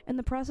 In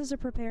the process of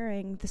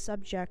preparing the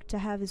subject to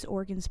have his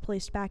organs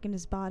placed back in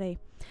his body,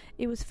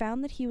 it was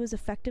found that he was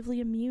effectively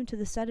immune to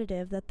the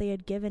sedative that they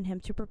had given him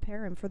to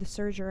prepare him for the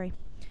surgery.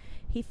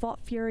 He fought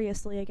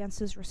furiously against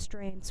his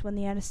restraints when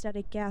the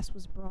anesthetic gas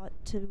was brought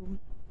to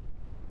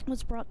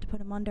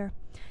put him under.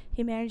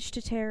 He managed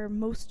to tear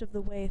most of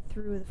the way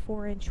through the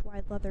 4-inch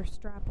wide leather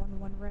strap on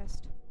one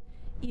wrist,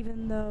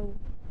 even though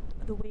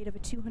the weight of a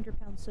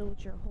 200-pound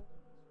soldier held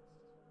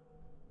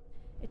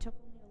him. It took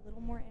only a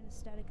little more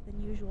anesthetic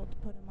than usual to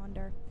put him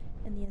under,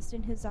 and the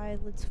instant his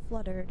eyelids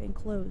fluttered and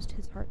closed,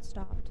 his heart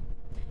stopped.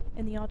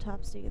 In the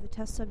autopsy, the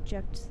test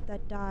subject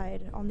that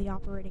died on the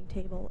operating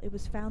table, it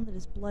was found that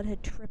his blood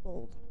had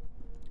tripled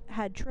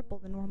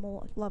the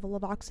normal level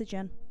of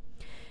oxygen.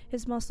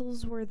 His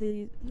muscles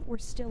that were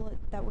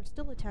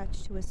still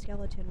attached to his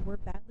skeleton were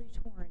badly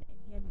torn, and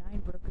he had 9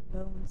 broken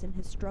bones in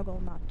his struggle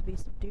not to be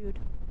subdued.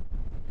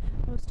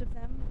 Most of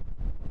them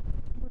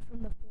were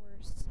from the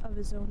force of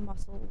his own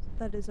muscles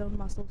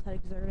had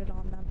exerted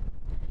on them.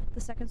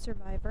 The second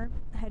survivor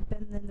had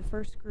been in the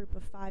first group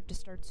of 5 to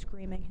start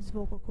screaming, his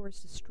vocal cords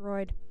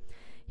destroyed.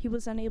 He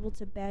was unable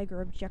to beg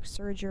or object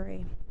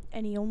surgery,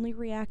 and he only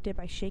reacted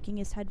by shaking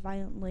his head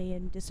violently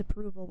in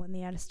disapproval when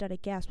the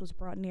anesthetic gas was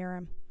brought near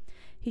him.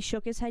 He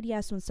shook his head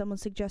yes when someone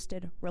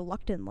suggested,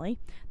 reluctantly,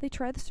 they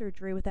try the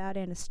surgery without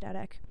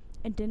anesthetic,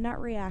 and did not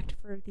react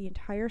for the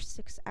entire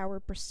 6-hour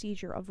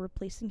procedure of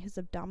replacing his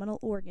abdominal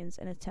organs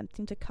and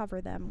attempting to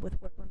cover them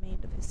with what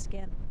remained of his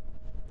skin.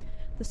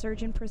 The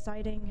surgeon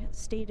presiding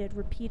stated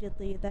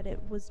repeatedly that it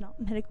was not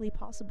medically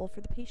possible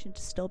for the patient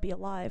to still be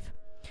alive.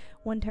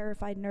 One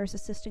terrified nurse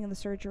assisting in the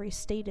surgery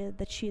stated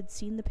that she had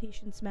seen the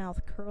patient's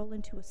mouth curl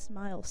into a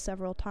smile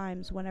several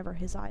times whenever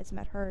his eyes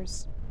met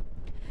hers.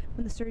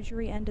 When the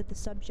surgery ended, the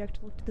subject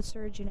looked at the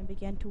surgeon and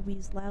began to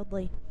wheeze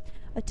loudly,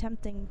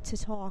 attempting to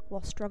talk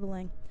while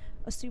struggling.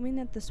 Assuming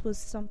that this was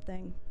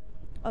something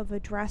of a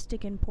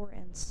drastic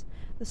importance,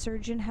 the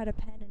surgeon had a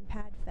pen and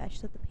pad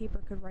fetched so that the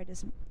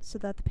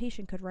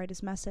patient could write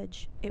his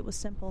message. It was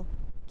simple: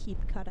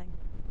 keep cutting.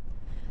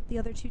 The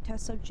other 2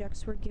 test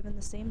subjects were given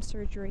the same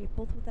surgery,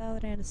 both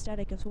without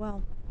anesthetic as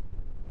well,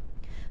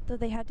 though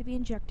they had to be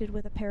injected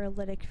with a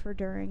paralytic for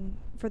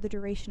the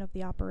duration of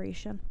the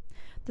operation.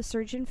 The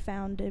surgeon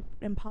found it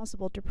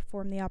impossible to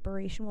perform the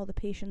operation while the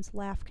patients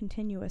laughed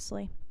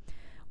continuously.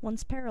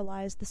 Once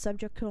paralyzed, the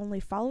subject could only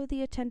follow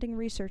the attending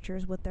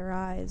researchers with their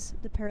eyes.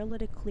 The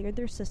paralytic cleared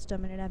their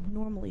system in an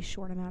abnormally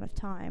short amount of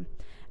time,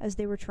 as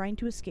they were trying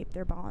to escape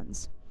their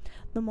bonds.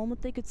 The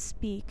moment they could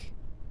speak,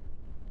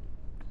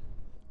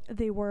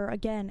 they were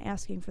again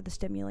asking for the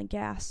stimulant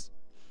gas.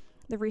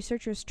 The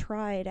researchers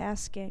tried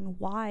asking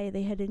why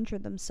they had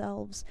injured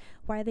themselves,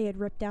 why they had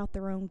ripped out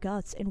their own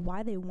guts, and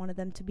why they wanted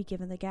them to be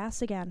given the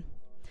gas again.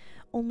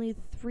 Only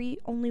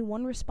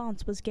one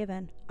response was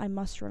given: I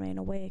must remain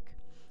awake.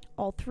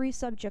 All 3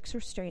 subjects'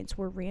 restraints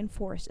were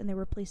reinforced, and they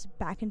were placed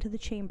back into the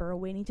chamber,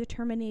 awaiting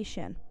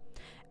determination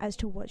as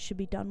to what should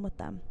be done with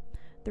them.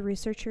 The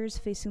researchers,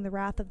 facing the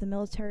wrath of the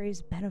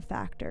military's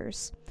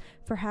benefactors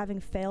for having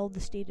failed the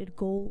stated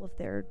goal of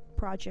their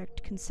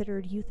project,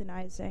 considered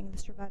euthanizing the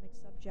surviving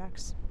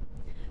subjects.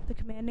 The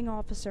commanding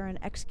officer, an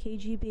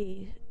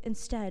ex-KGB,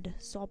 instead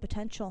saw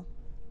potential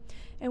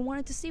and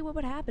wanted to see what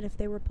would happen if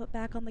they were put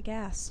back on the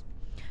gas.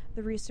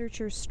 The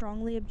researchers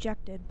strongly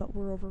objected, but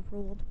were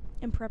overruled.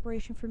 In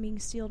preparation for being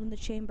sealed in the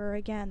chamber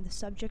again, the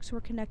subjects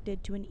were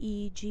connected to an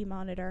EEG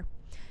monitor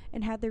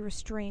and had their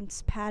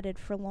restraints padded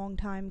for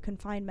long-time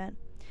confinement.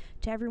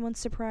 To everyone's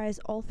surprise,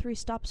 all three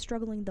stopped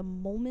struggling the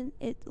moment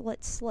it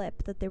let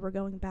slip that they were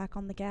going back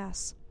on the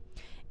gas.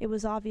 It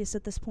was obvious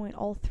at this point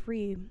all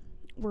three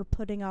were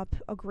putting up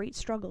a great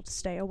struggle to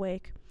stay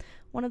awake.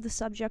 One of the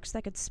subjects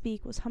that could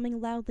speak was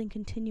humming loudly and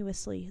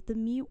continuously. The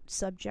mute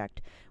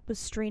subject was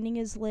straining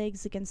his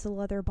legs against the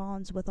leather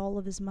bonds with all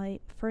of his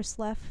might, first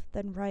left,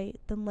 then right,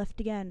 then left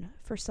again,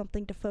 for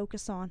something to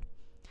focus on.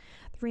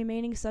 The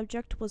remaining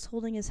subject was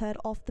holding his head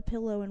off the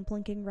pillow and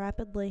blinking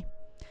rapidly.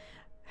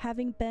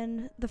 Having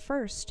been the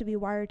first to be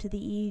wired to the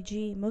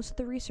EEG, most of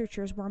the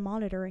researchers were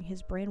monitoring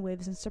his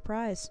brainwaves in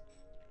surprise.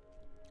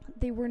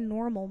 They were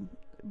normal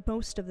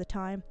most of the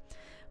time,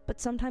 but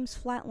sometimes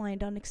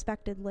flatlined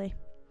unexpectedly.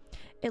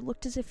 It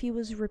looked as if he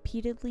was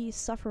repeatedly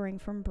suffering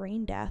from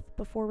brain death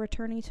before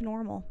returning to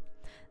normal.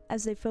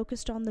 As they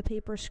focused on the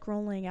paper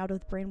scrolling out of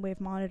the brainwave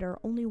monitor,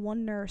 only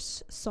one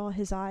nurse saw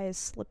his eyes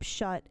slip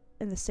shut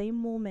in the same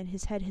moment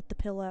his head hit the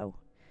pillow.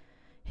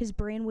 His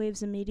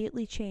brainwaves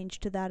immediately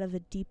changed to that of a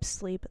deep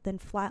sleep, then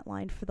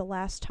flatlined for the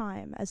last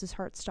time as his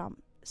heart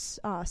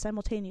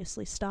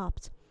simultaneously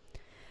stopped.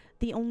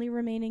 The only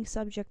remaining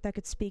subject that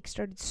could speak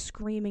started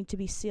screaming to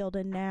be sealed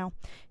in now.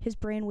 His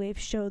brainwaves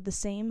showed the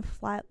same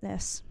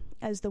flatness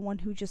as the one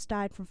who just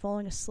died from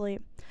falling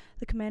asleep.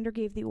 The commander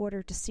gave the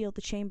order to seal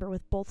the chamber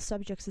with both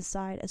subjects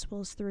inside, as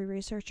well as 3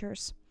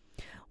 researchers.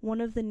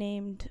 One of the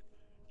named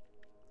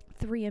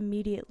 3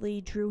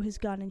 immediately drew his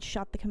gun and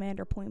shot the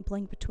commander point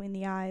blank between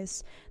the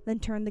eyes, then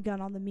turned the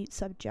gun on the mute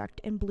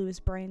subject and blew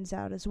his brains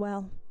out as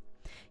well.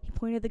 He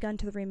pointed the gun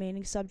to the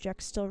remaining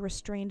subject, still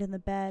restrained in the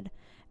bed,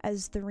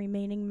 as the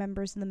remaining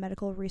members of the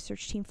medical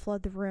research team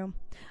fled the room.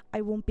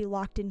 "I won't be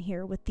locked in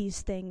here with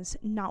these things,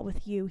 not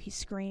with you," he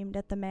screamed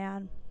at the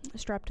man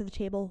strapped to the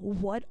table.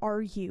 "What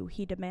are you?"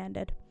 he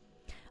demanded.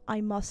 "I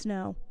must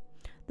know."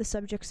 The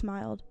subject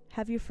smiled.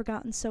 "Have you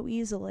forgotten so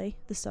easily?"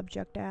 the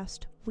subject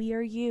asked. "We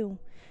are you.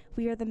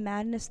 We are the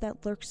madness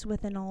that lurks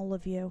within all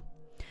of you,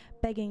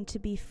 begging to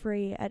be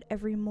free at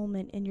every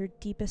moment in your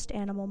deepest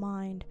animal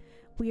mind.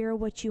 We are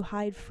what you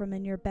hide from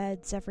in your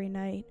beds every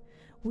night.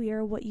 We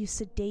are what you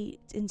sedate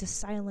into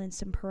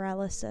silence and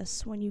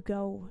paralysis when you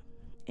go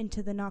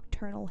into the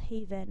nocturnal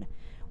haven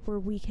where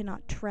we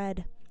cannot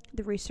tread."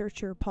 The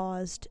researcher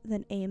paused,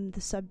 then aimed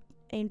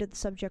at the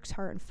subject's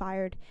heart and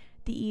fired.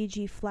 The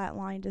EEG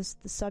flatlined as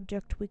the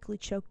subject weakly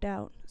choked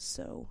out,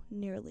 "So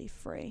nearly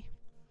free."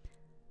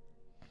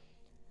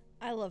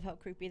 I love how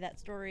creepy that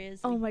story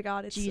is. Oh my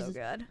god, it's Jesus. so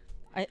good.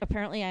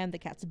 Apparently I am the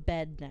cat's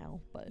bed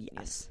now, but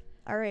Yes.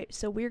 Alright,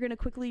 so we're gonna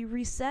quickly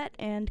reset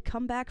and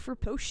come back for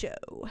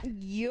post-show.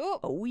 Yup.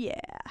 Oh yeah.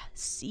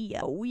 See ya.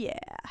 Oh yeah.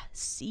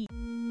 See ya.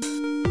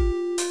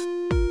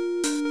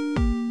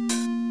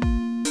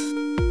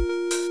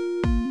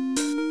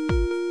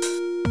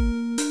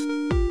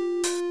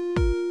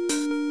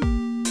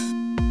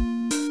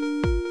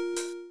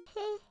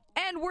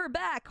 And we're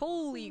back.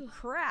 Holy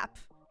crap.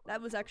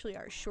 That was actually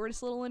our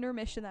shortest little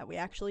intermission that we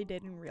actually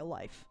did in real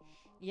life.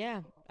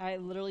 Yeah, I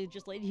literally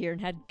just laid here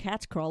and had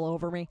cats crawl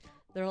over me.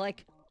 They're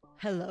like,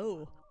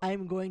 "Hello,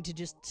 I'm going to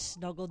just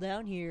snuggle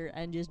down here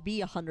and just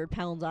be 100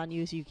 pounds on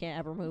you so you can't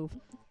ever move."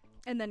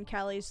 And then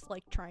Callie's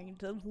like trying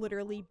to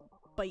literally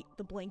bite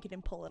the blanket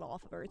and pull it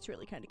off of her. It's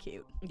really kind of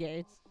cute. Yeah,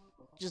 it's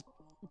just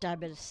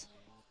diabetes.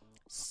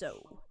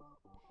 So,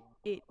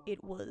 it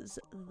was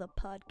the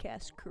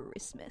podcast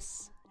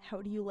Christmas.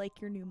 How do you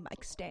like your new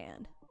mic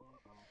stand?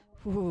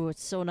 Ooh,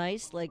 it's so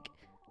nice. Like,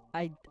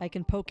 I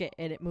can poke it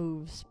and it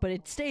moves, but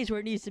it stays where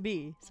it needs to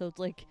be. So it's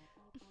like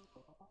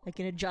I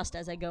can adjust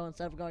as I go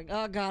instead of going,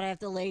 "Oh god, I have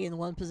to lay in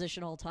one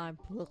position all the time."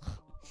 Ugh.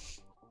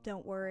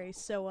 Don't worry.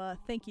 So,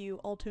 thank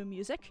you, Alto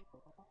Music.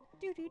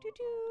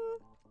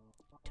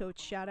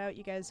 Totes shout out.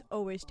 You guys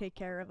always take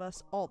care of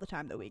us all the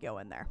time that we go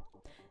in there.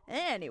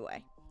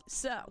 Anyway,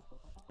 so,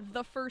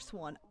 the first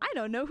one. I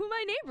don't know who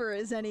my neighbor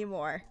is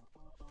anymore.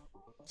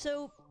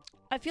 So,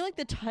 I feel like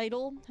the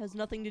title has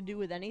nothing to do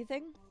with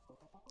anything.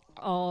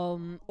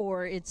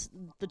 Or it's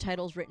the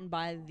title's written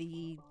by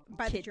the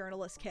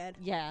journalist kid.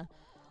 Yeah.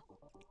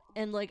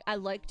 And, like, I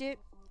liked it,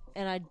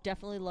 and I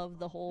definitely love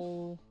the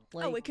whole,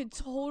 like... Oh, it could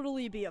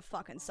totally be a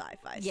fucking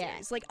sci-fi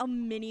series. Like, a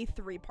mini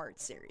 3-part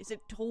series. It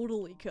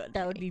totally could.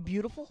 That would be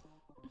beautiful.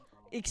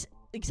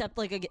 Except,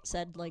 like I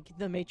said, like,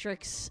 the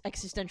Matrix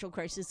existential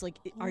crisis, like,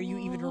 are you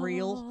even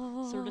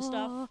real sort of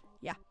stuff.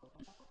 Yeah.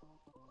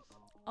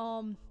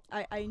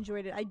 I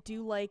enjoyed it. I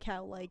do like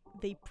how, like,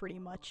 they pretty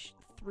much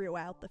threw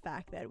out the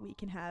fact that we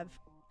can have,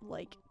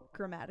 like,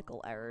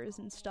 grammatical errors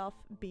and stuff,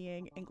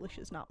 being English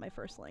is not my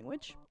first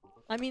language.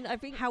 I mean, I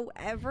think...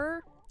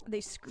 However,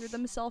 they screwed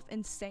themselves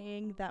in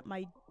saying that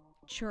my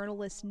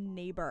journalist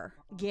neighbor...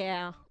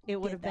 Yeah, it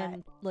would have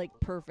been, like,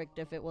 perfect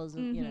if it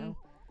wasn't, you know.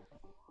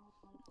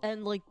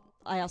 And, like,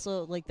 I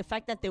also, like, the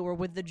fact that they were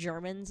with the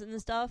Germans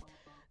and stuff,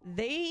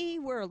 a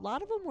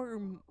lot of them were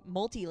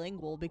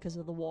multilingual because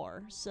of the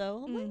war.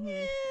 So, I'm like,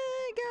 yeah,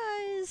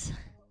 guys,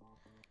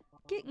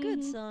 get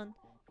good, son.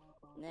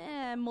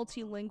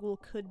 Multilingual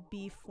could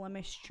be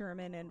Flemish,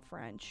 German, and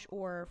French,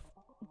 or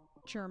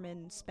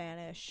German,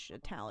 Spanish,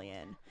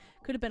 Italian.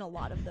 Could have been a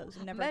lot of those.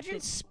 Imagine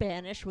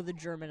Spanish with a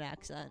German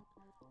accent.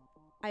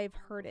 I've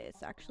heard it.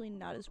 It's actually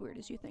not as weird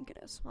as you think it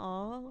is.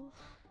 Aww.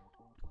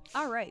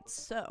 Alright,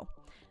 so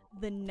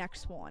the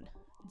next one.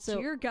 So,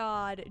 dear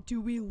God, do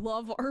we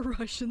love our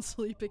Russian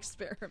sleep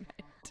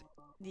experiment?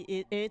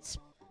 It's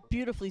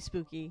beautifully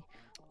spooky.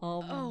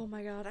 Oh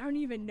my God, I don't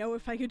even know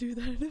if I could do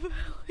that in a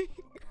valley.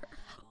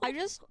 I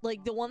just,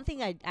 like, the one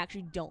thing I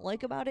actually don't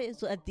like about it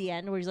is at the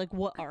end where he's like,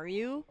 what are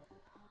you?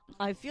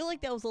 I feel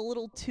like that was a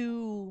little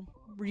too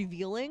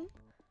revealing.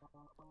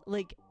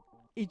 Like,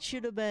 it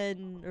should have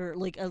been, or,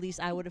 like, at least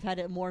I would have had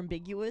it more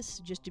ambiguous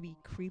just to be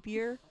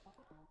creepier.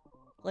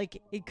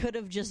 Like, it could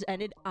have just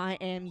ended, I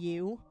am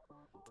you.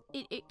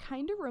 It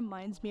kind of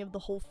reminds me of the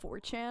whole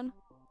 4chan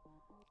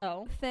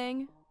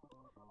thing.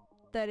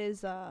 That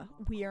is,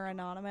 we are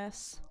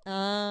anonymous.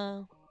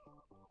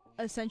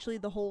 Essentially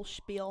the whole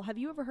spiel. Have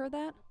you ever heard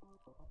that?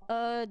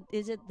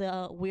 Is it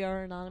the we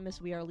are anonymous,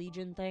 we are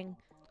legion thing?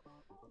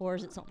 Or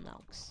is it something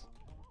else?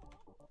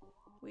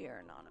 We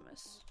are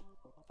anonymous.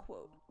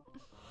 Quote.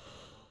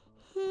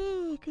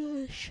 Oh,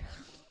 gosh.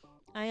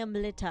 I am a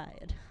little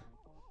tired.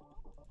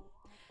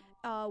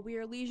 We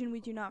are legion, we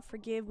do not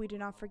forgive, we do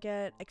not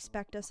forget,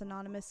 expect us,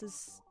 anonymous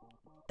is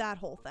that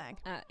whole thing.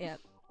 Yeah.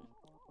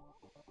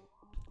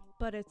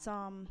 But it's,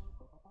 but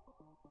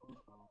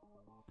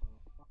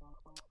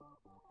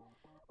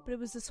it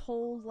was this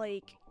whole,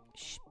 like,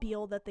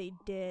 spiel that they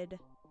did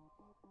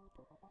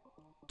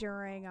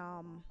during,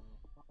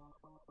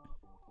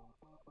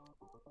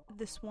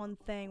 this one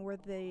thing where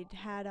they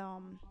had,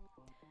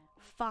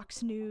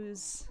 Fox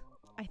News,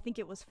 I think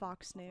it was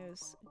Fox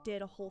News,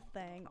 did a whole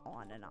thing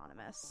on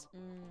Anonymous.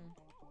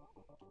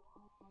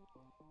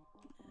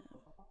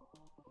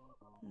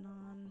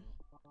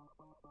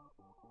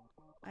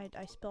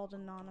 I spelled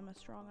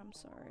anonymous wrong, I'm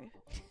sorry.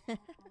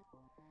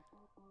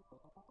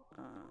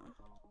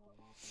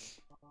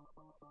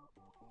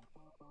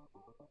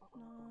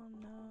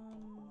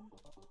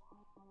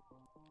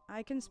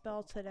 I can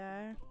spell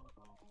today.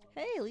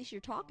 Hey, at least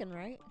you're talking,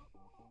 right?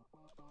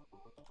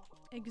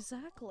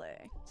 Exactly.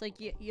 It's like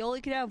you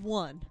only could have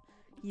one.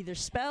 Either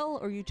spell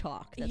or you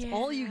talk. That's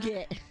all you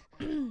get.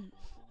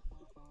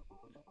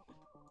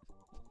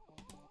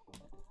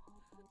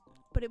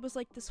 But it was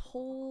like this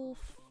whole...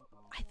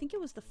 I think it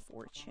was the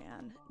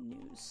 4chan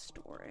news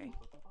story.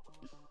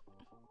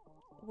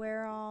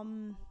 Where,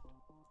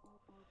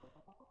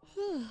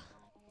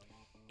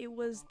 it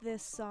was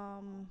this,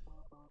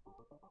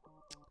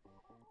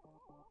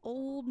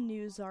 old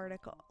news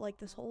article, like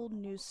this old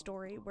news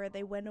story where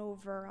they went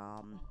over,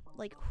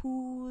 like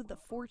who the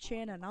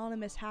 4chan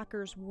anonymous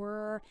hackers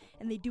were,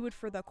 and they do it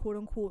for the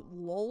quote-unquote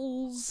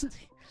lols.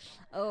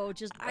 Oh,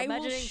 just I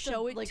will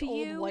show it like to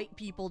old you. White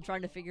people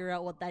trying to figure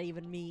out what that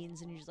even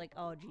means, and you're just like,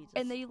 oh Jesus.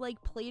 And they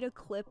like played a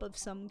clip of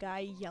some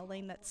guy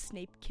yelling that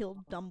Snape killed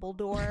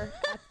Dumbledore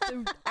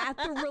at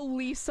the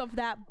release of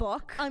that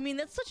book. I mean,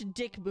 that's such a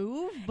dick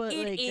move, but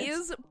it like,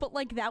 is. But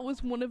like that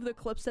was one of the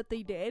clips that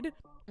they did.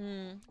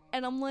 Mm.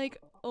 And I'm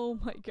like, oh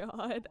my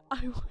God,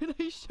 when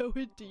I show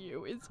it to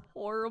you, it's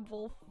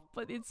horrible,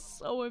 but it's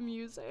so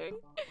amusing.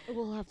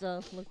 We'll have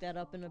to look that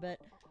up in a bit.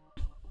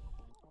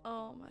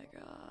 Oh my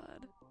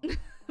God.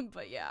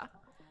 But yeah.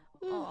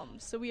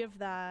 So we have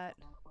that.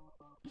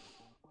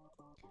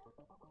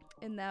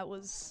 And that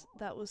was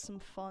some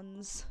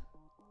funs.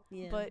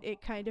 Yeah. But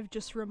it kind of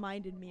just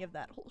reminded me of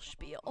that whole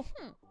spiel.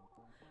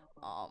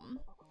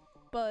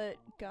 But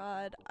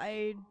God,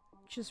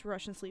 just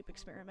Russian sleep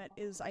experiment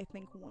is, I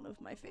think, one of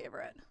my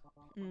favorite.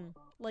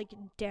 Like,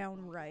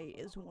 downright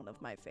is one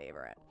of my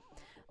favorite.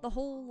 The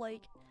whole,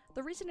 like,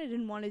 the reason I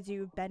didn't want to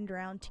do Bend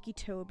Around, Tiki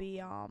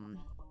Toby,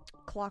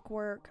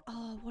 Clockwork,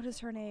 what is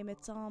her name?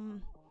 It's,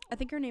 I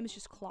think her name is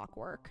just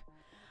Clockwork.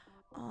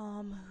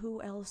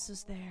 Who else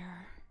is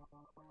there?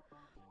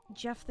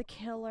 Jeff the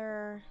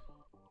Killer,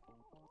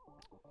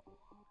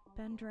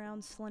 Bend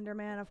Around, Slender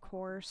Man, of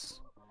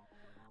course.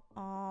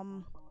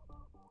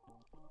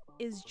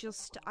 Is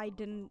just, I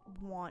didn't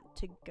want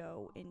to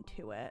go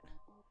into it.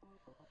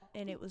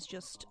 And it was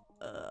just,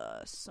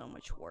 so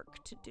much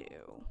work to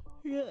do.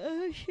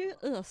 Yeah,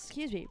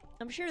 excuse me.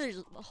 I'm sure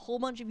there's a whole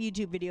bunch of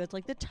YouTube videos,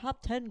 like the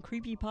top 10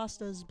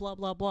 creepypastas, blah,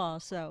 blah, blah,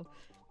 so...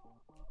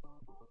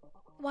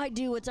 Why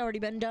do what's already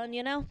been done,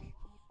 you know?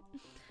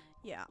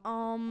 Yeah,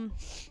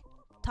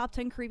 top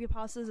 10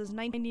 creepypastas is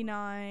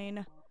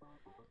 1999.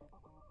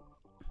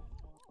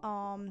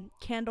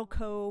 Candle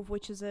Cove,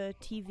 which is a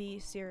TV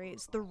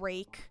series. The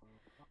Rake,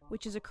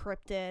 which is a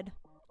cryptid.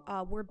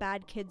 Where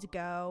Bad Kids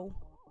Go.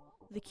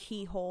 The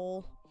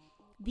Keyhole.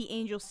 The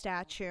Angel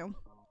Statue.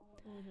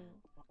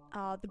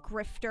 The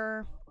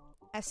Grifter.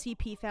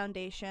 SCP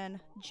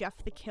Foundation.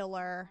 Jeff the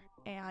Killer.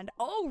 And,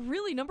 oh,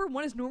 really? Number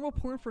 1 is normal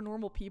porn for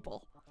normal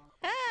people.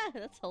 Ah,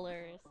 that's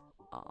hilarious.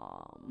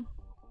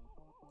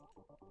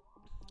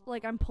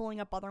 Like, I'm pulling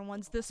up other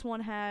ones. This one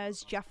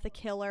has Jeff the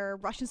Killer,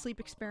 Russian Sleep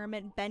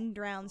Experiment, Ben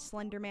Drowned,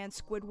 Slenderman,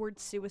 Squidward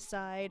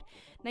Suicide,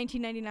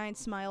 1999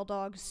 Smile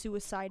Dog,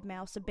 Suicide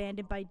Mouse,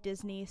 Abandoned by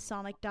Disney,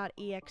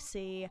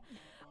 Sonic.exe,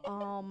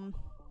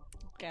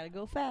 Gotta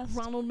go fast.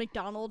 Ronald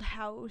McDonald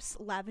House,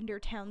 Lavender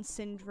Town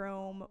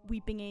Syndrome,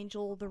 Weeping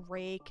Angel, The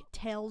Rake,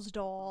 Tails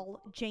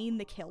Doll, Jane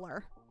the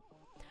Killer.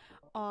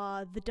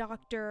 The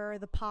Doctor,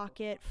 The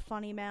Pocket,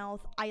 Funny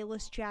Mouth,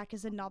 Eyeless Jack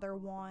is another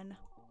one.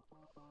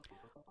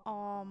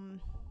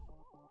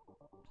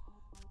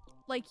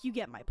 Like, you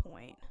get my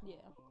point. Yeah.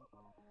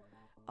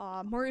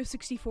 Mario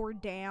 64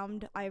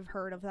 Damned, I've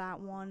heard of that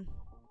one.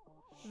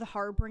 The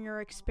Harbinger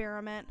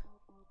Experiment,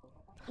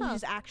 which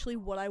is actually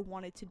what I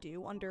wanted to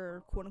do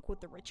under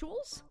quote-unquote the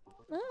rituals.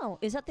 Oh,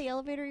 is that the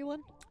elevator-y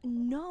one?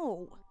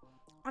 No.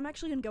 I'm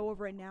actually gonna go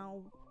over it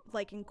now,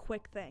 like, in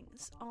quick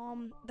things.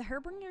 The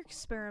Harbinger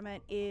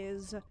Experiment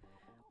is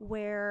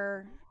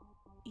where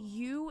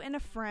you and a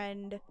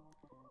friend,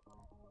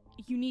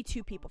 you need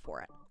 2 people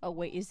for it. Oh,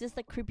 wait, is this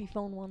the creepy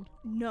phone one?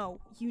 No,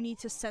 you need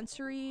to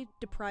sensory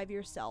deprive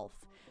yourself.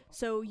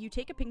 So you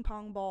take a ping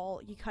pong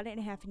ball, you cut it in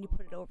half, and you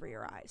put it over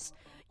your eyes.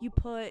 You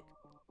put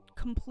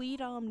complete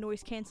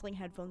noise canceling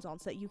headphones on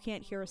so that you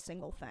can't hear a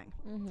single thing.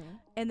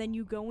 And then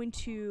you go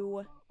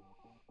into,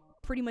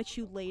 pretty much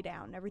you lay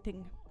down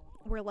everything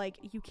where, like,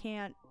 you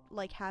can't,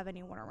 like, have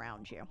anyone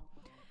around you.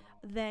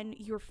 Then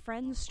your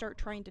friends start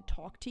trying to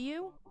talk to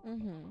you,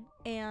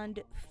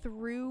 and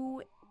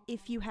through,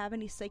 if you have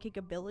any psychic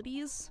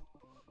abilities,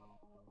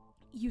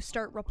 you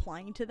start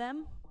replying to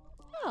them.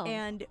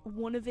 And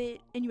one of it,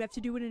 and you have to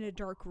do it in a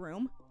dark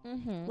room.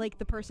 Like,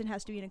 the person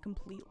has to be in a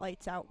complete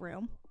lights out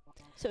room.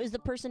 So is the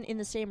person in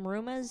the same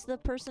room as the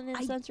person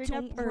in sensory I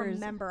don't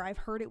remember. I've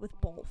heard it with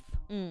both.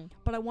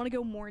 But I want to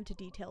go more into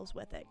details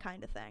with it,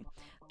 kind of thing.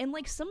 And,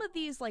 like, some of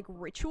these, like,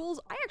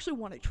 rituals, I actually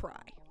want to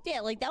try.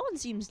 Yeah, like, that one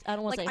seems, I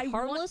don't want to say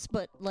harmless,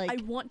 but, like...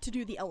 I want to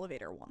do the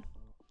elevator one.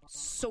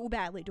 So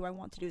badly do I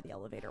want to do the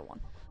elevator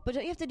one. But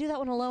don't you have to do that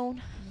one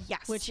alone?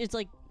 Yes. Which is,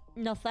 like,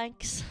 no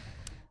thanks.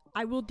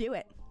 I will do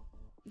it.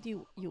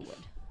 You would.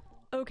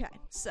 Okay,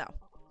 so.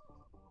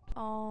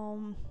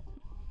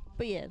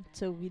 But yeah,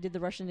 so we did the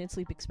Russian in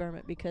sleep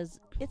experiment because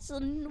it's a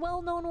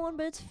well-known one,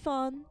 but it's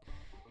fun.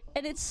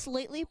 And it's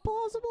slightly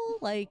plausible.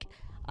 Like,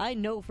 I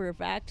know for a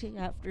fact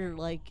after,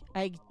 like,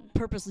 I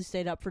purposely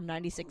stayed up for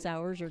 96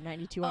 hours or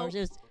 92 hours. It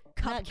was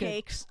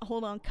cupcakes.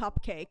 Hold on,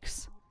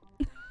 cupcakes.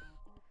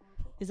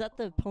 Is that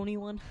the pony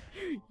one?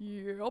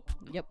 Yep.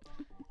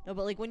 No,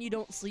 but, like, when you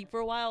don't sleep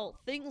for a while,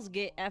 things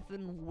get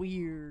effing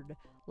weird.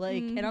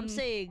 Like, and I'm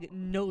saying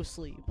no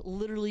sleep.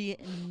 Literally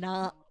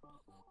not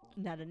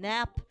a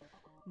nap,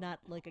 not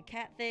like a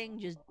cat thing,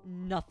 just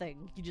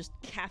nothing. You just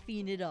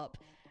caffeine it up.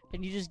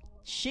 And you just,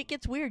 shit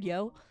gets weird,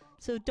 yo.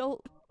 So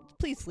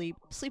please sleep.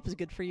 Sleep is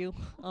good for you.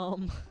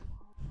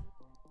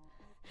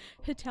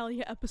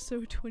 Italia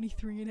episode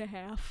 23 and a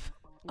half.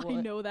 What?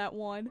 I know that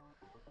one.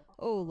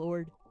 Oh,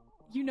 Lord.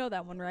 You know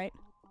that one, right?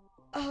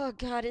 Oh,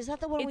 God, is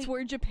that the one It's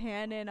where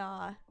Japan and,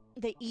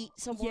 they eat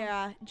someone?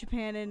 Yeah,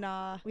 Japan and,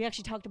 we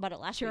actually talked about it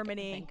last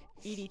Germany week,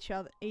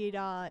 eat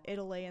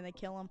Italy, and they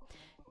kill them.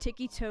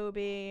 Tiki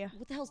Toby.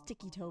 What the hell's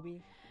Tiki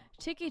Toby?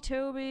 Tiki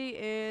Toby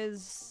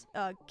is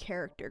a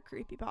character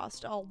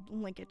creepypasta. I'll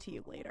link it to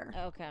you later.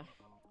 Okay.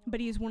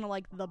 But he's one of,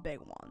 like, the big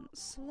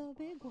ones. The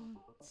big ones.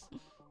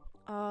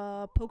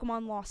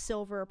 Pokemon Lost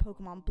Silver,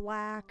 Pokemon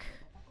Black.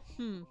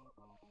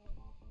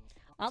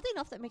 Oddly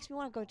enough, that makes me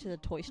want to go to the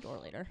toy store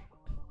later.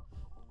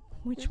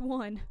 Which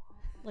one?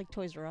 Like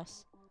Toys R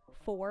Us.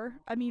 4?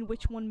 I mean,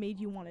 which one made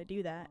you want to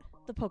do that?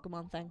 The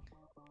Pokemon thing.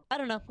 I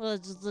don't know. Well,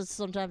 it's just,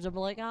 sometimes I'm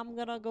like, I'm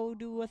gonna go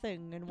do a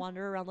thing and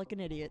wander around like an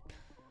idiot.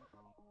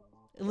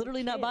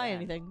 Literally not buy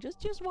anything.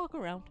 Just walk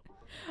around.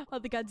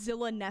 The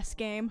Godzilla NES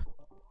game.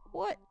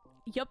 What?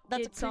 Yep,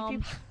 that's a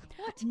creepy...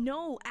 What?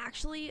 No,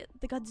 actually,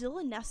 the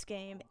Godzilla NES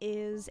game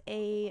is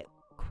a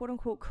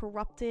quote-unquote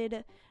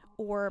corrupted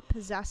or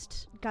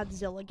possessed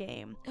Godzilla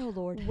game. Oh,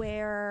 Lord.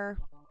 Where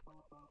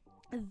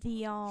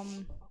the,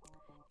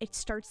 it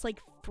starts,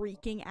 like,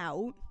 freaking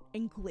out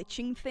and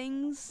glitching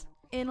things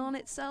in on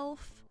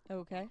itself.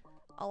 Okay.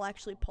 I'll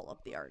actually pull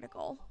up the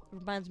article.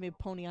 Reminds me of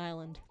Pony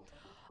Island.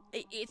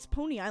 It's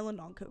Pony Island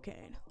on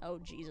cocaine. Oh,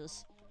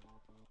 Jesus.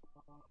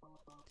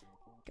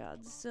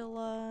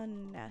 Godzilla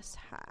NES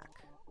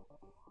hack.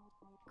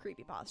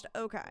 Creepypasta.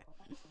 Okay.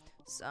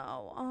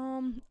 So,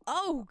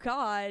 oh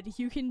God,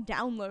 you can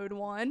download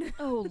one.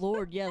 Oh,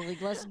 Lord, yeah,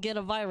 like, let's get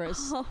a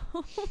virus.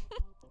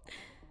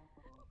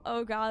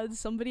 Oh God,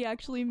 somebody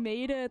actually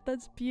made it.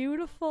 That's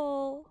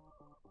beautiful.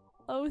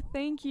 Oh,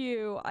 thank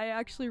you. I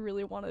actually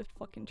really want to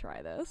fucking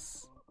try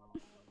this.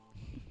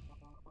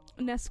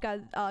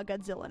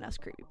 Godzilla NES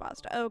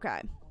creepypasta.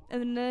 Okay.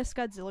 And the NES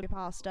Godzilla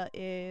creepypasta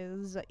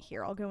is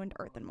here. I'll go into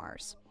Earth and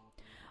Mars.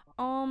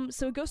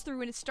 So it goes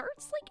through and it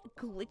starts like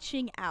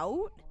glitching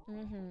out.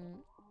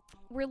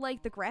 Where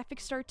like the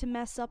graphics start to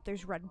mess up.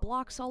 There's red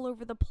blocks all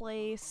over the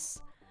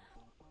place.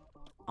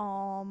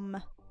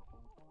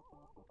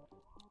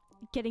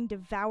 Getting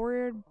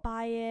devoured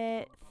by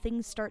it.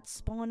 Things start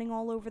spawning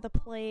all over the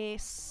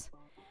place.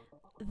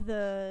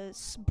 The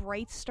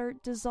sprites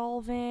start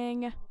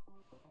dissolving.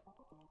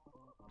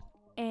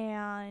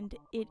 And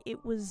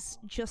it was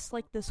just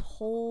like this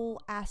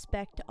whole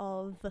aspect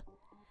of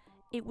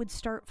it would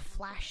start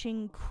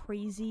flashing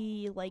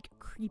crazy, like,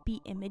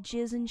 creepy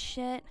images and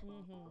shit.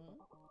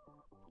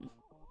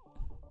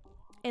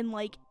 And,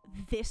 like,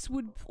 this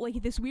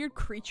weird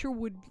creature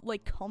would,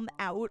 like, come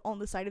out on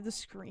the side of the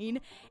screen,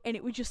 and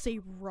it would just say,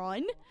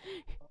 run,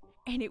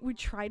 and it would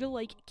try to,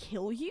 like,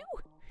 kill you.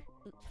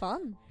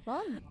 Fun.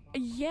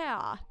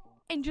 Yeah.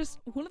 And just,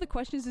 one of the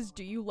questions is,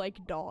 do you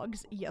like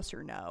dogs? Yes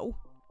or no?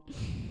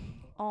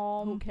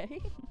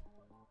 Okay.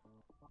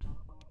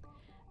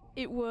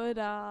 It would,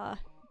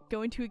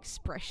 go into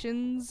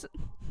expressions,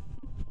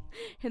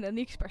 and then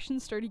the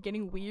expressions started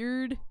getting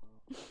weird.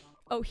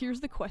 Oh,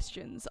 here's the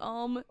questions.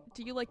 Do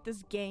you like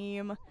this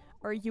game?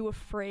 Are you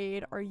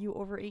afraid? Are you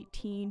over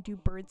 18? Do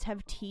birds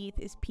have teeth?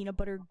 Is peanut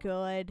butter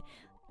good?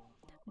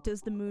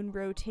 Does the moon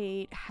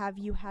rotate? Have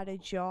you had a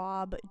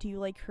job? Do you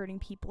like hurting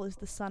people? Is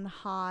the sun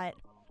hot?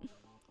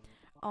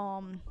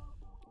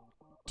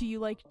 Do you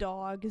like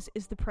dogs?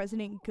 Is the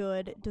president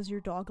good? Does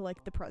your dog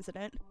like the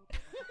president?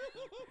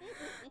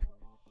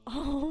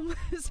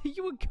 So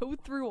you would go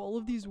through all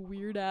of these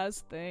weird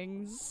ass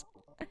things.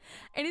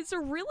 And it's a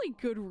really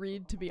good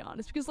read, to be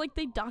honest, because, like,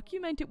 they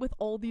document it with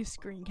all these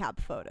screen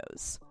cap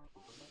photos.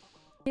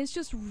 It's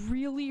just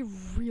really,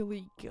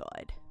 really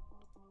good.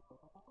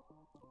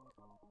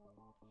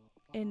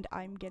 And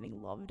I'm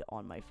getting loved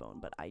on my phone,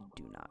 but I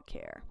do not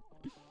care.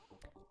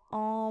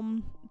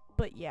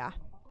 But yeah.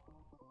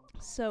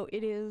 So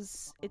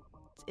it's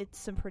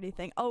some pretty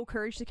thing. Oh,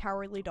 Courage the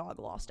Cowardly Dog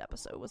Lost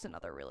episode was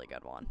another really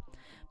good one.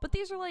 But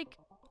these are, like,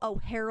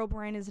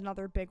 Herobrine is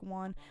another big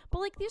one. But,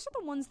 like, these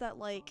are the ones that,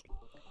 like,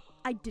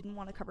 I didn't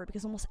want to cover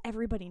because almost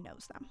everybody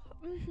knows them.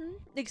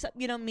 Except,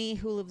 me,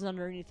 who lives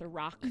underneath a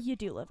rock. You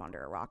do live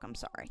under a rock, I'm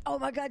sorry. Oh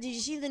my god, did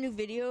you see the new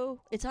video?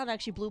 It's on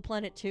actually Blue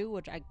Planet 2,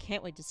 which I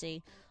can't wait to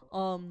see.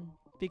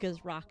 Because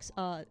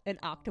an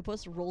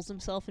octopus rolls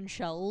himself in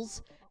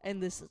shells,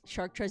 and this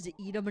shark tries to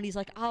eat him, and he's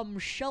like,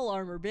 shell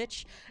armor,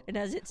 bitch. And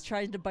as it's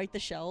trying to bite the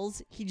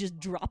shells, he just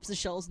drops the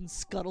shells and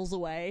scuttles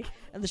away.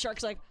 And the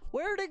shark's like,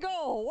 where'd it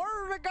go?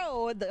 Where'd it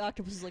go? And the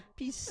octopus is like,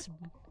 peace.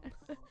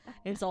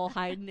 And it's all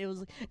hiding.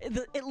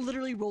 It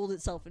literally rolled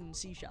itself in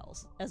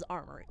seashells as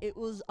armor. It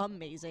was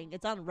amazing.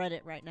 It's on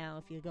Reddit right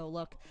now if you go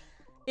look.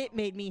 It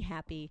made me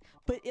happy.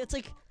 But it's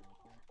like,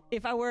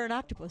 if I were an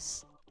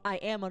octopus, I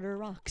am under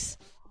rocks.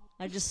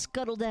 I just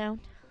scuttle down,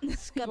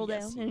 Yes,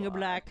 and you'll be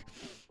like,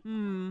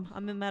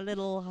 I'm in my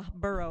little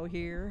burrow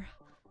here,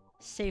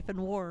 safe and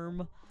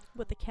warm.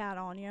 With the cat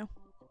on you.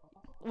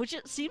 Which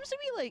it seems to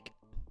be like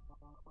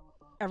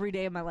every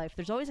day of my life.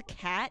 There's always a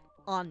cat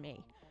on me.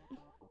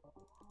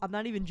 I'm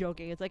not even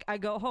joking. It's like I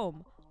go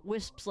home.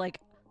 Wisp's like,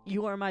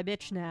 you are my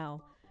bitch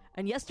now.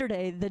 And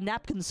yesterday, the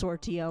nap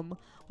consortium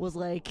was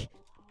like,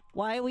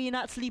 why are we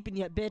not sleeping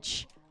yet,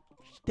 bitch?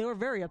 They were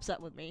very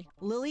upset with me.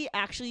 Lily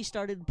actually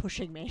started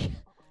pushing me.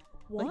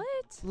 What? Like,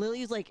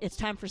 Lily's like, it's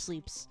time for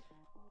sleeps.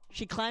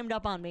 She climbed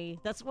up on me.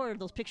 That's where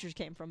those pictures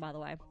came from, by the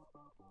way.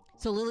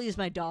 So Lily is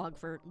my dog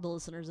for the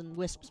listeners, and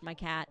Wisp's my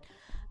cat.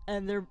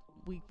 And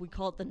we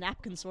call it the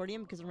nap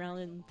consortium because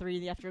around 3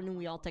 in the afternoon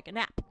we all take a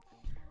nap.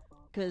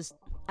 Because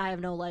I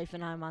have no life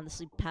and I'm on the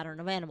sleep pattern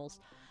of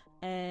animals.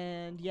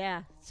 And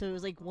yeah, so it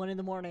was like 1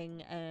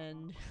 a.m,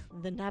 and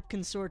the nap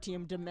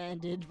consortium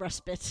demanded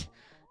respite.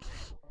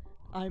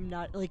 I'm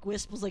not, like,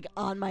 Wisp was like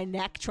on my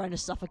neck trying to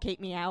suffocate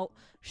me out.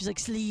 She's like,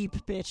 sleep,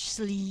 bitch,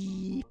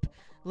 sleep.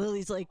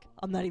 Lily's like,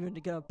 I'm not even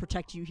gonna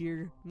protect you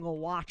here. I'm gonna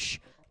watch.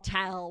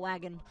 Tail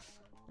wagging.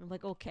 And I'm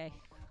like, okay,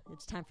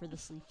 it's time for the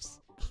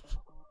sleeps.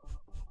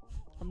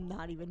 I'm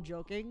not even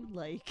joking.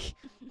 Like,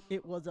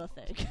 it was a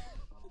thing.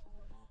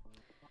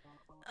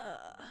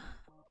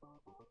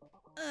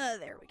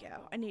 There we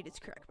go. I needed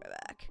to correct my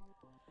back.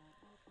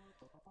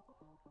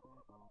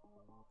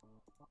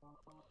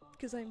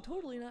 Because I'm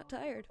totally not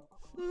tired.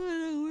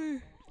 I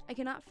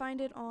cannot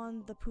find it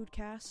on the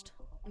podcast.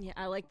 Yeah,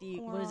 I like the,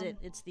 what is it?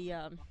 It's the,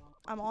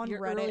 I'm on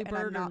your Reddit early and bird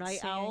I'm or not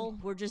night seeing. owl.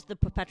 We're just the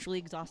perpetually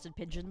exhausted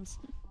pigeons.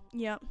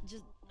 Yep.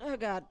 Just, oh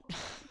god.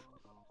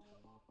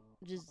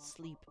 Just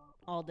sleep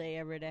all day,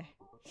 every day.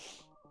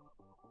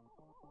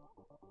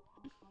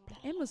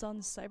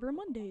 Amazon's Cyber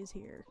Monday is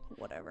here.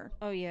 Whatever.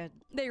 Oh yeah.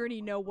 They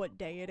already know what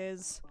day it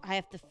is. I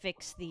have to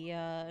fix the,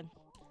 I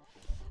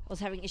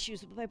was having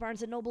issues with my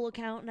Barnes & Noble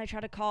account, and I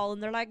try to call,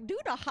 and they're like, due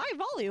to high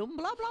volume,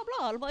 blah, blah,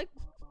 blah. I'm like,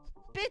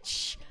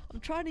 bitch, I'm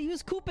trying to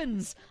use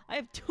coupons. I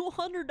have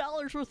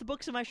 $200 worth of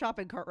books in my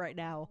shopping cart right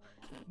now.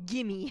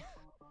 Gimme.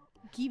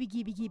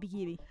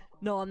 Gibby.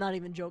 No, I'm not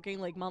even joking.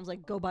 Like, Mom's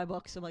like, go buy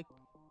books. I'm like,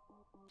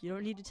 you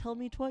don't need to tell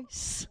me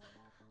twice.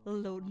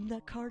 Loading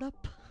that cart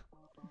up.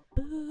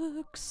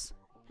 Books.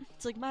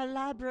 It's like my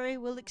library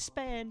will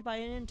expand by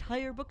an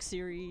entire book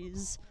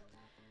series.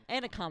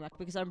 And a comic,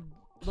 because I'm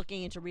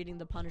looking into reading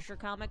the Punisher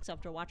comics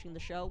after watching the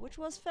show, which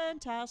was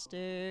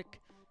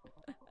fantastic.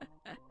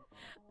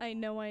 I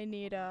know I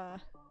need,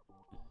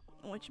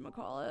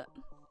 whatchamacallit?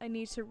 I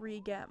need to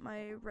re-get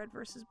my Red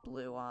vs.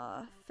 Blue,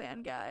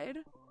 fan guide.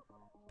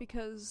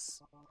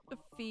 Because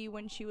Fee,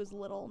 when she was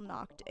little,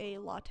 knocked a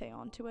latte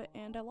onto it,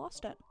 and I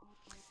lost it.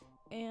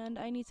 And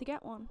I need to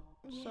get one.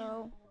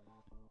 So,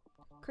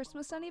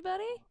 Christmas,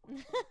 anybody?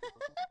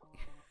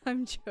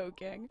 I'm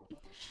joking.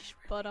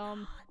 But,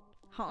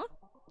 huh?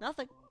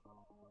 Nothing.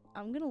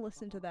 I'm gonna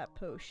listen to that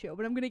post show,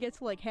 but I'm gonna get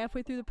to like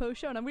halfway through the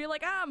post show and I'm gonna be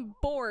like, I'm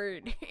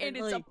bored, and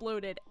it's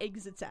uploaded,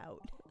 exits out.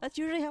 That's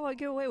usually how I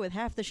get away with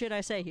half the shit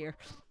I say here.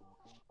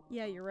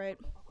 Yeah, you're right.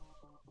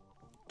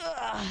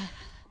 Ugh.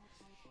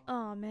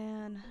 Oh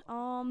man.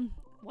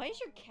 Why is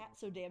your cat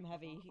so damn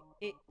heavy?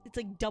 It's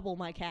like double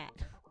my cat.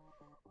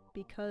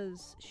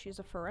 Because she's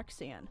a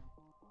Phyrexian.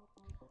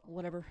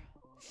 Whatever.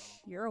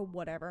 You're a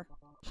whatever.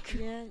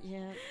 Yeah.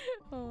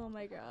 Oh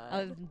my god.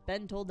 I've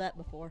been told that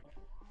before.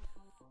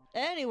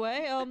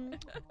 Anyway,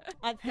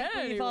 I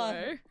think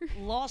we've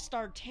lost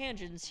our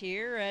tangents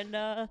here, and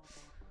I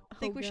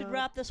think we should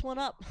wrap this one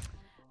up.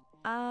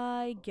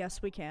 I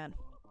guess we can.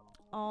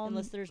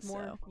 Unless there's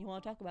more you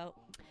want to talk about.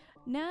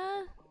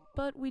 Nah,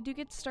 but we do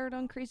get to start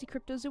on crazy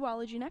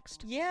cryptozoology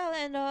next. Yeah,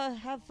 and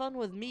have fun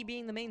with me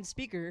being the main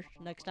speaker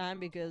next time,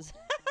 because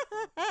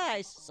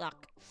I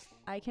suck.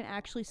 I can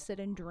actually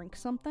sit and drink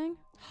something?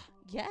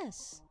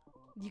 Yes.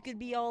 You could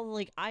be all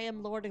like, I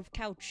am Lord of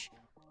Couch.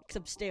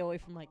 Except stay away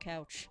from my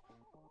couch.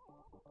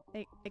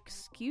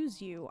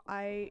 Excuse you,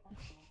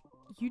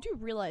 you do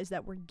realize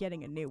that we're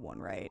getting a new one,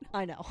 right?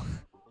 I know.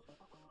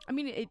 I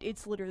mean,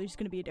 it's literally just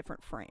going to be a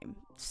different frame.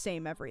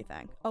 Same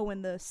everything. Oh,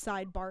 and the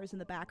sidebars in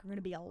the back are going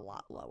to be a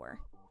lot lower.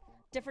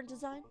 Different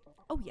design?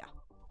 Oh, yeah.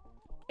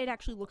 It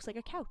actually looks like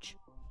a couch.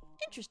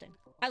 Interesting.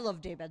 I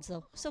love daybeds,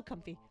 though. So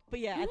comfy. But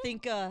yeah, I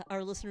think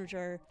our listeners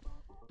are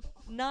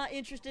not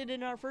interested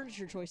in our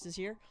furniture choices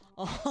here.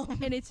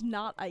 And it's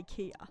not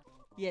IKEA.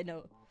 Yeah,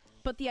 no.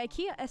 But the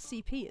IKEA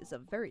SCP is a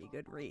very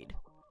good read.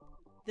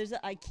 There's an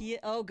IKEA...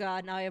 Oh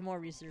god, now I have more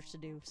research to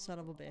do. Son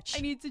of a bitch. I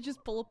need to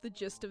just pull up the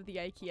gist of the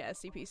IKEA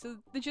SCP. So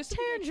the gist of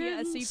the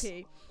IKEA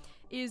SCP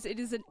is it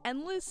is an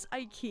endless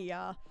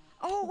IKEA...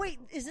 Oh wait,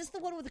 is this the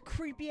one with the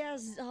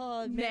creepy-ass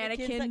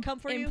mannequins that come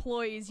for you?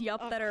 Employees,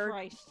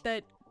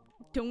 that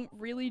don't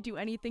really do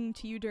anything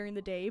to you during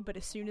the day, but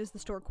as soon as the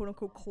store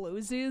quote-unquote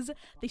closes,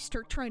 they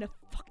start trying to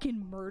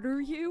fucking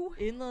murder you.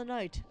 In the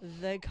night,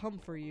 they come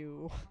for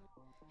you.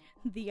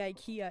 The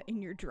IKEA in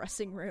your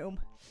dressing room.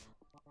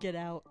 Get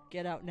out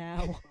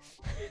now.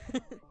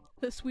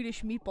 The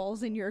Swedish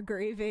meatballs in your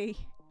gravy.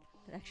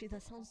 Actually,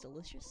 that sounds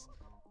delicious.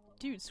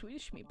 Dude,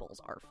 Swedish meatballs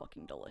are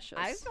fucking delicious.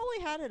 I've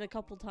only had it a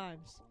couple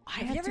times. I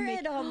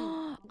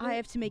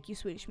have to make you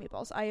Swedish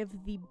meatballs. I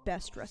have the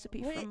best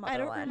recipe from Motherland. I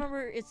don't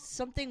remember. It's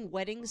something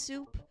wedding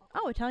soup.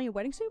 Oh, Italian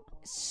wedding soup?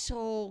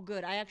 So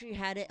good. I actually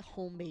had it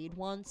homemade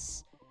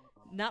once.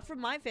 Not from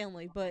my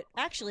family, but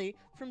actually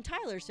from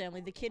Tyler's family,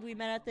 the kid we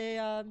met at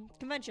the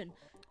convention.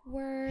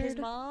 Word. His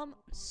mom,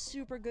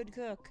 super good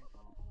cook.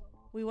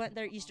 We went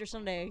there Easter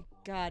Sunday.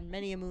 God,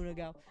 many a moon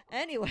ago.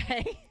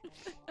 Anyway.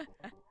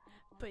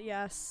 But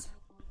yes.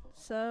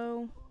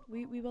 So,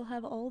 we will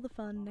have all the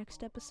fun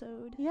next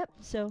episode. Yep,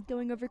 so.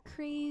 Going over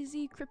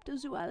crazy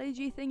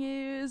cryptozoology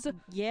thingies.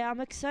 Yeah,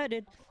 I'm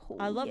excited. Oh,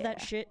 I love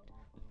that shit.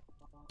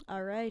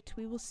 Alright,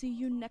 we will see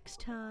you next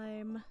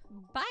time.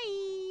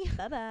 Bye!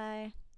 Bye-bye.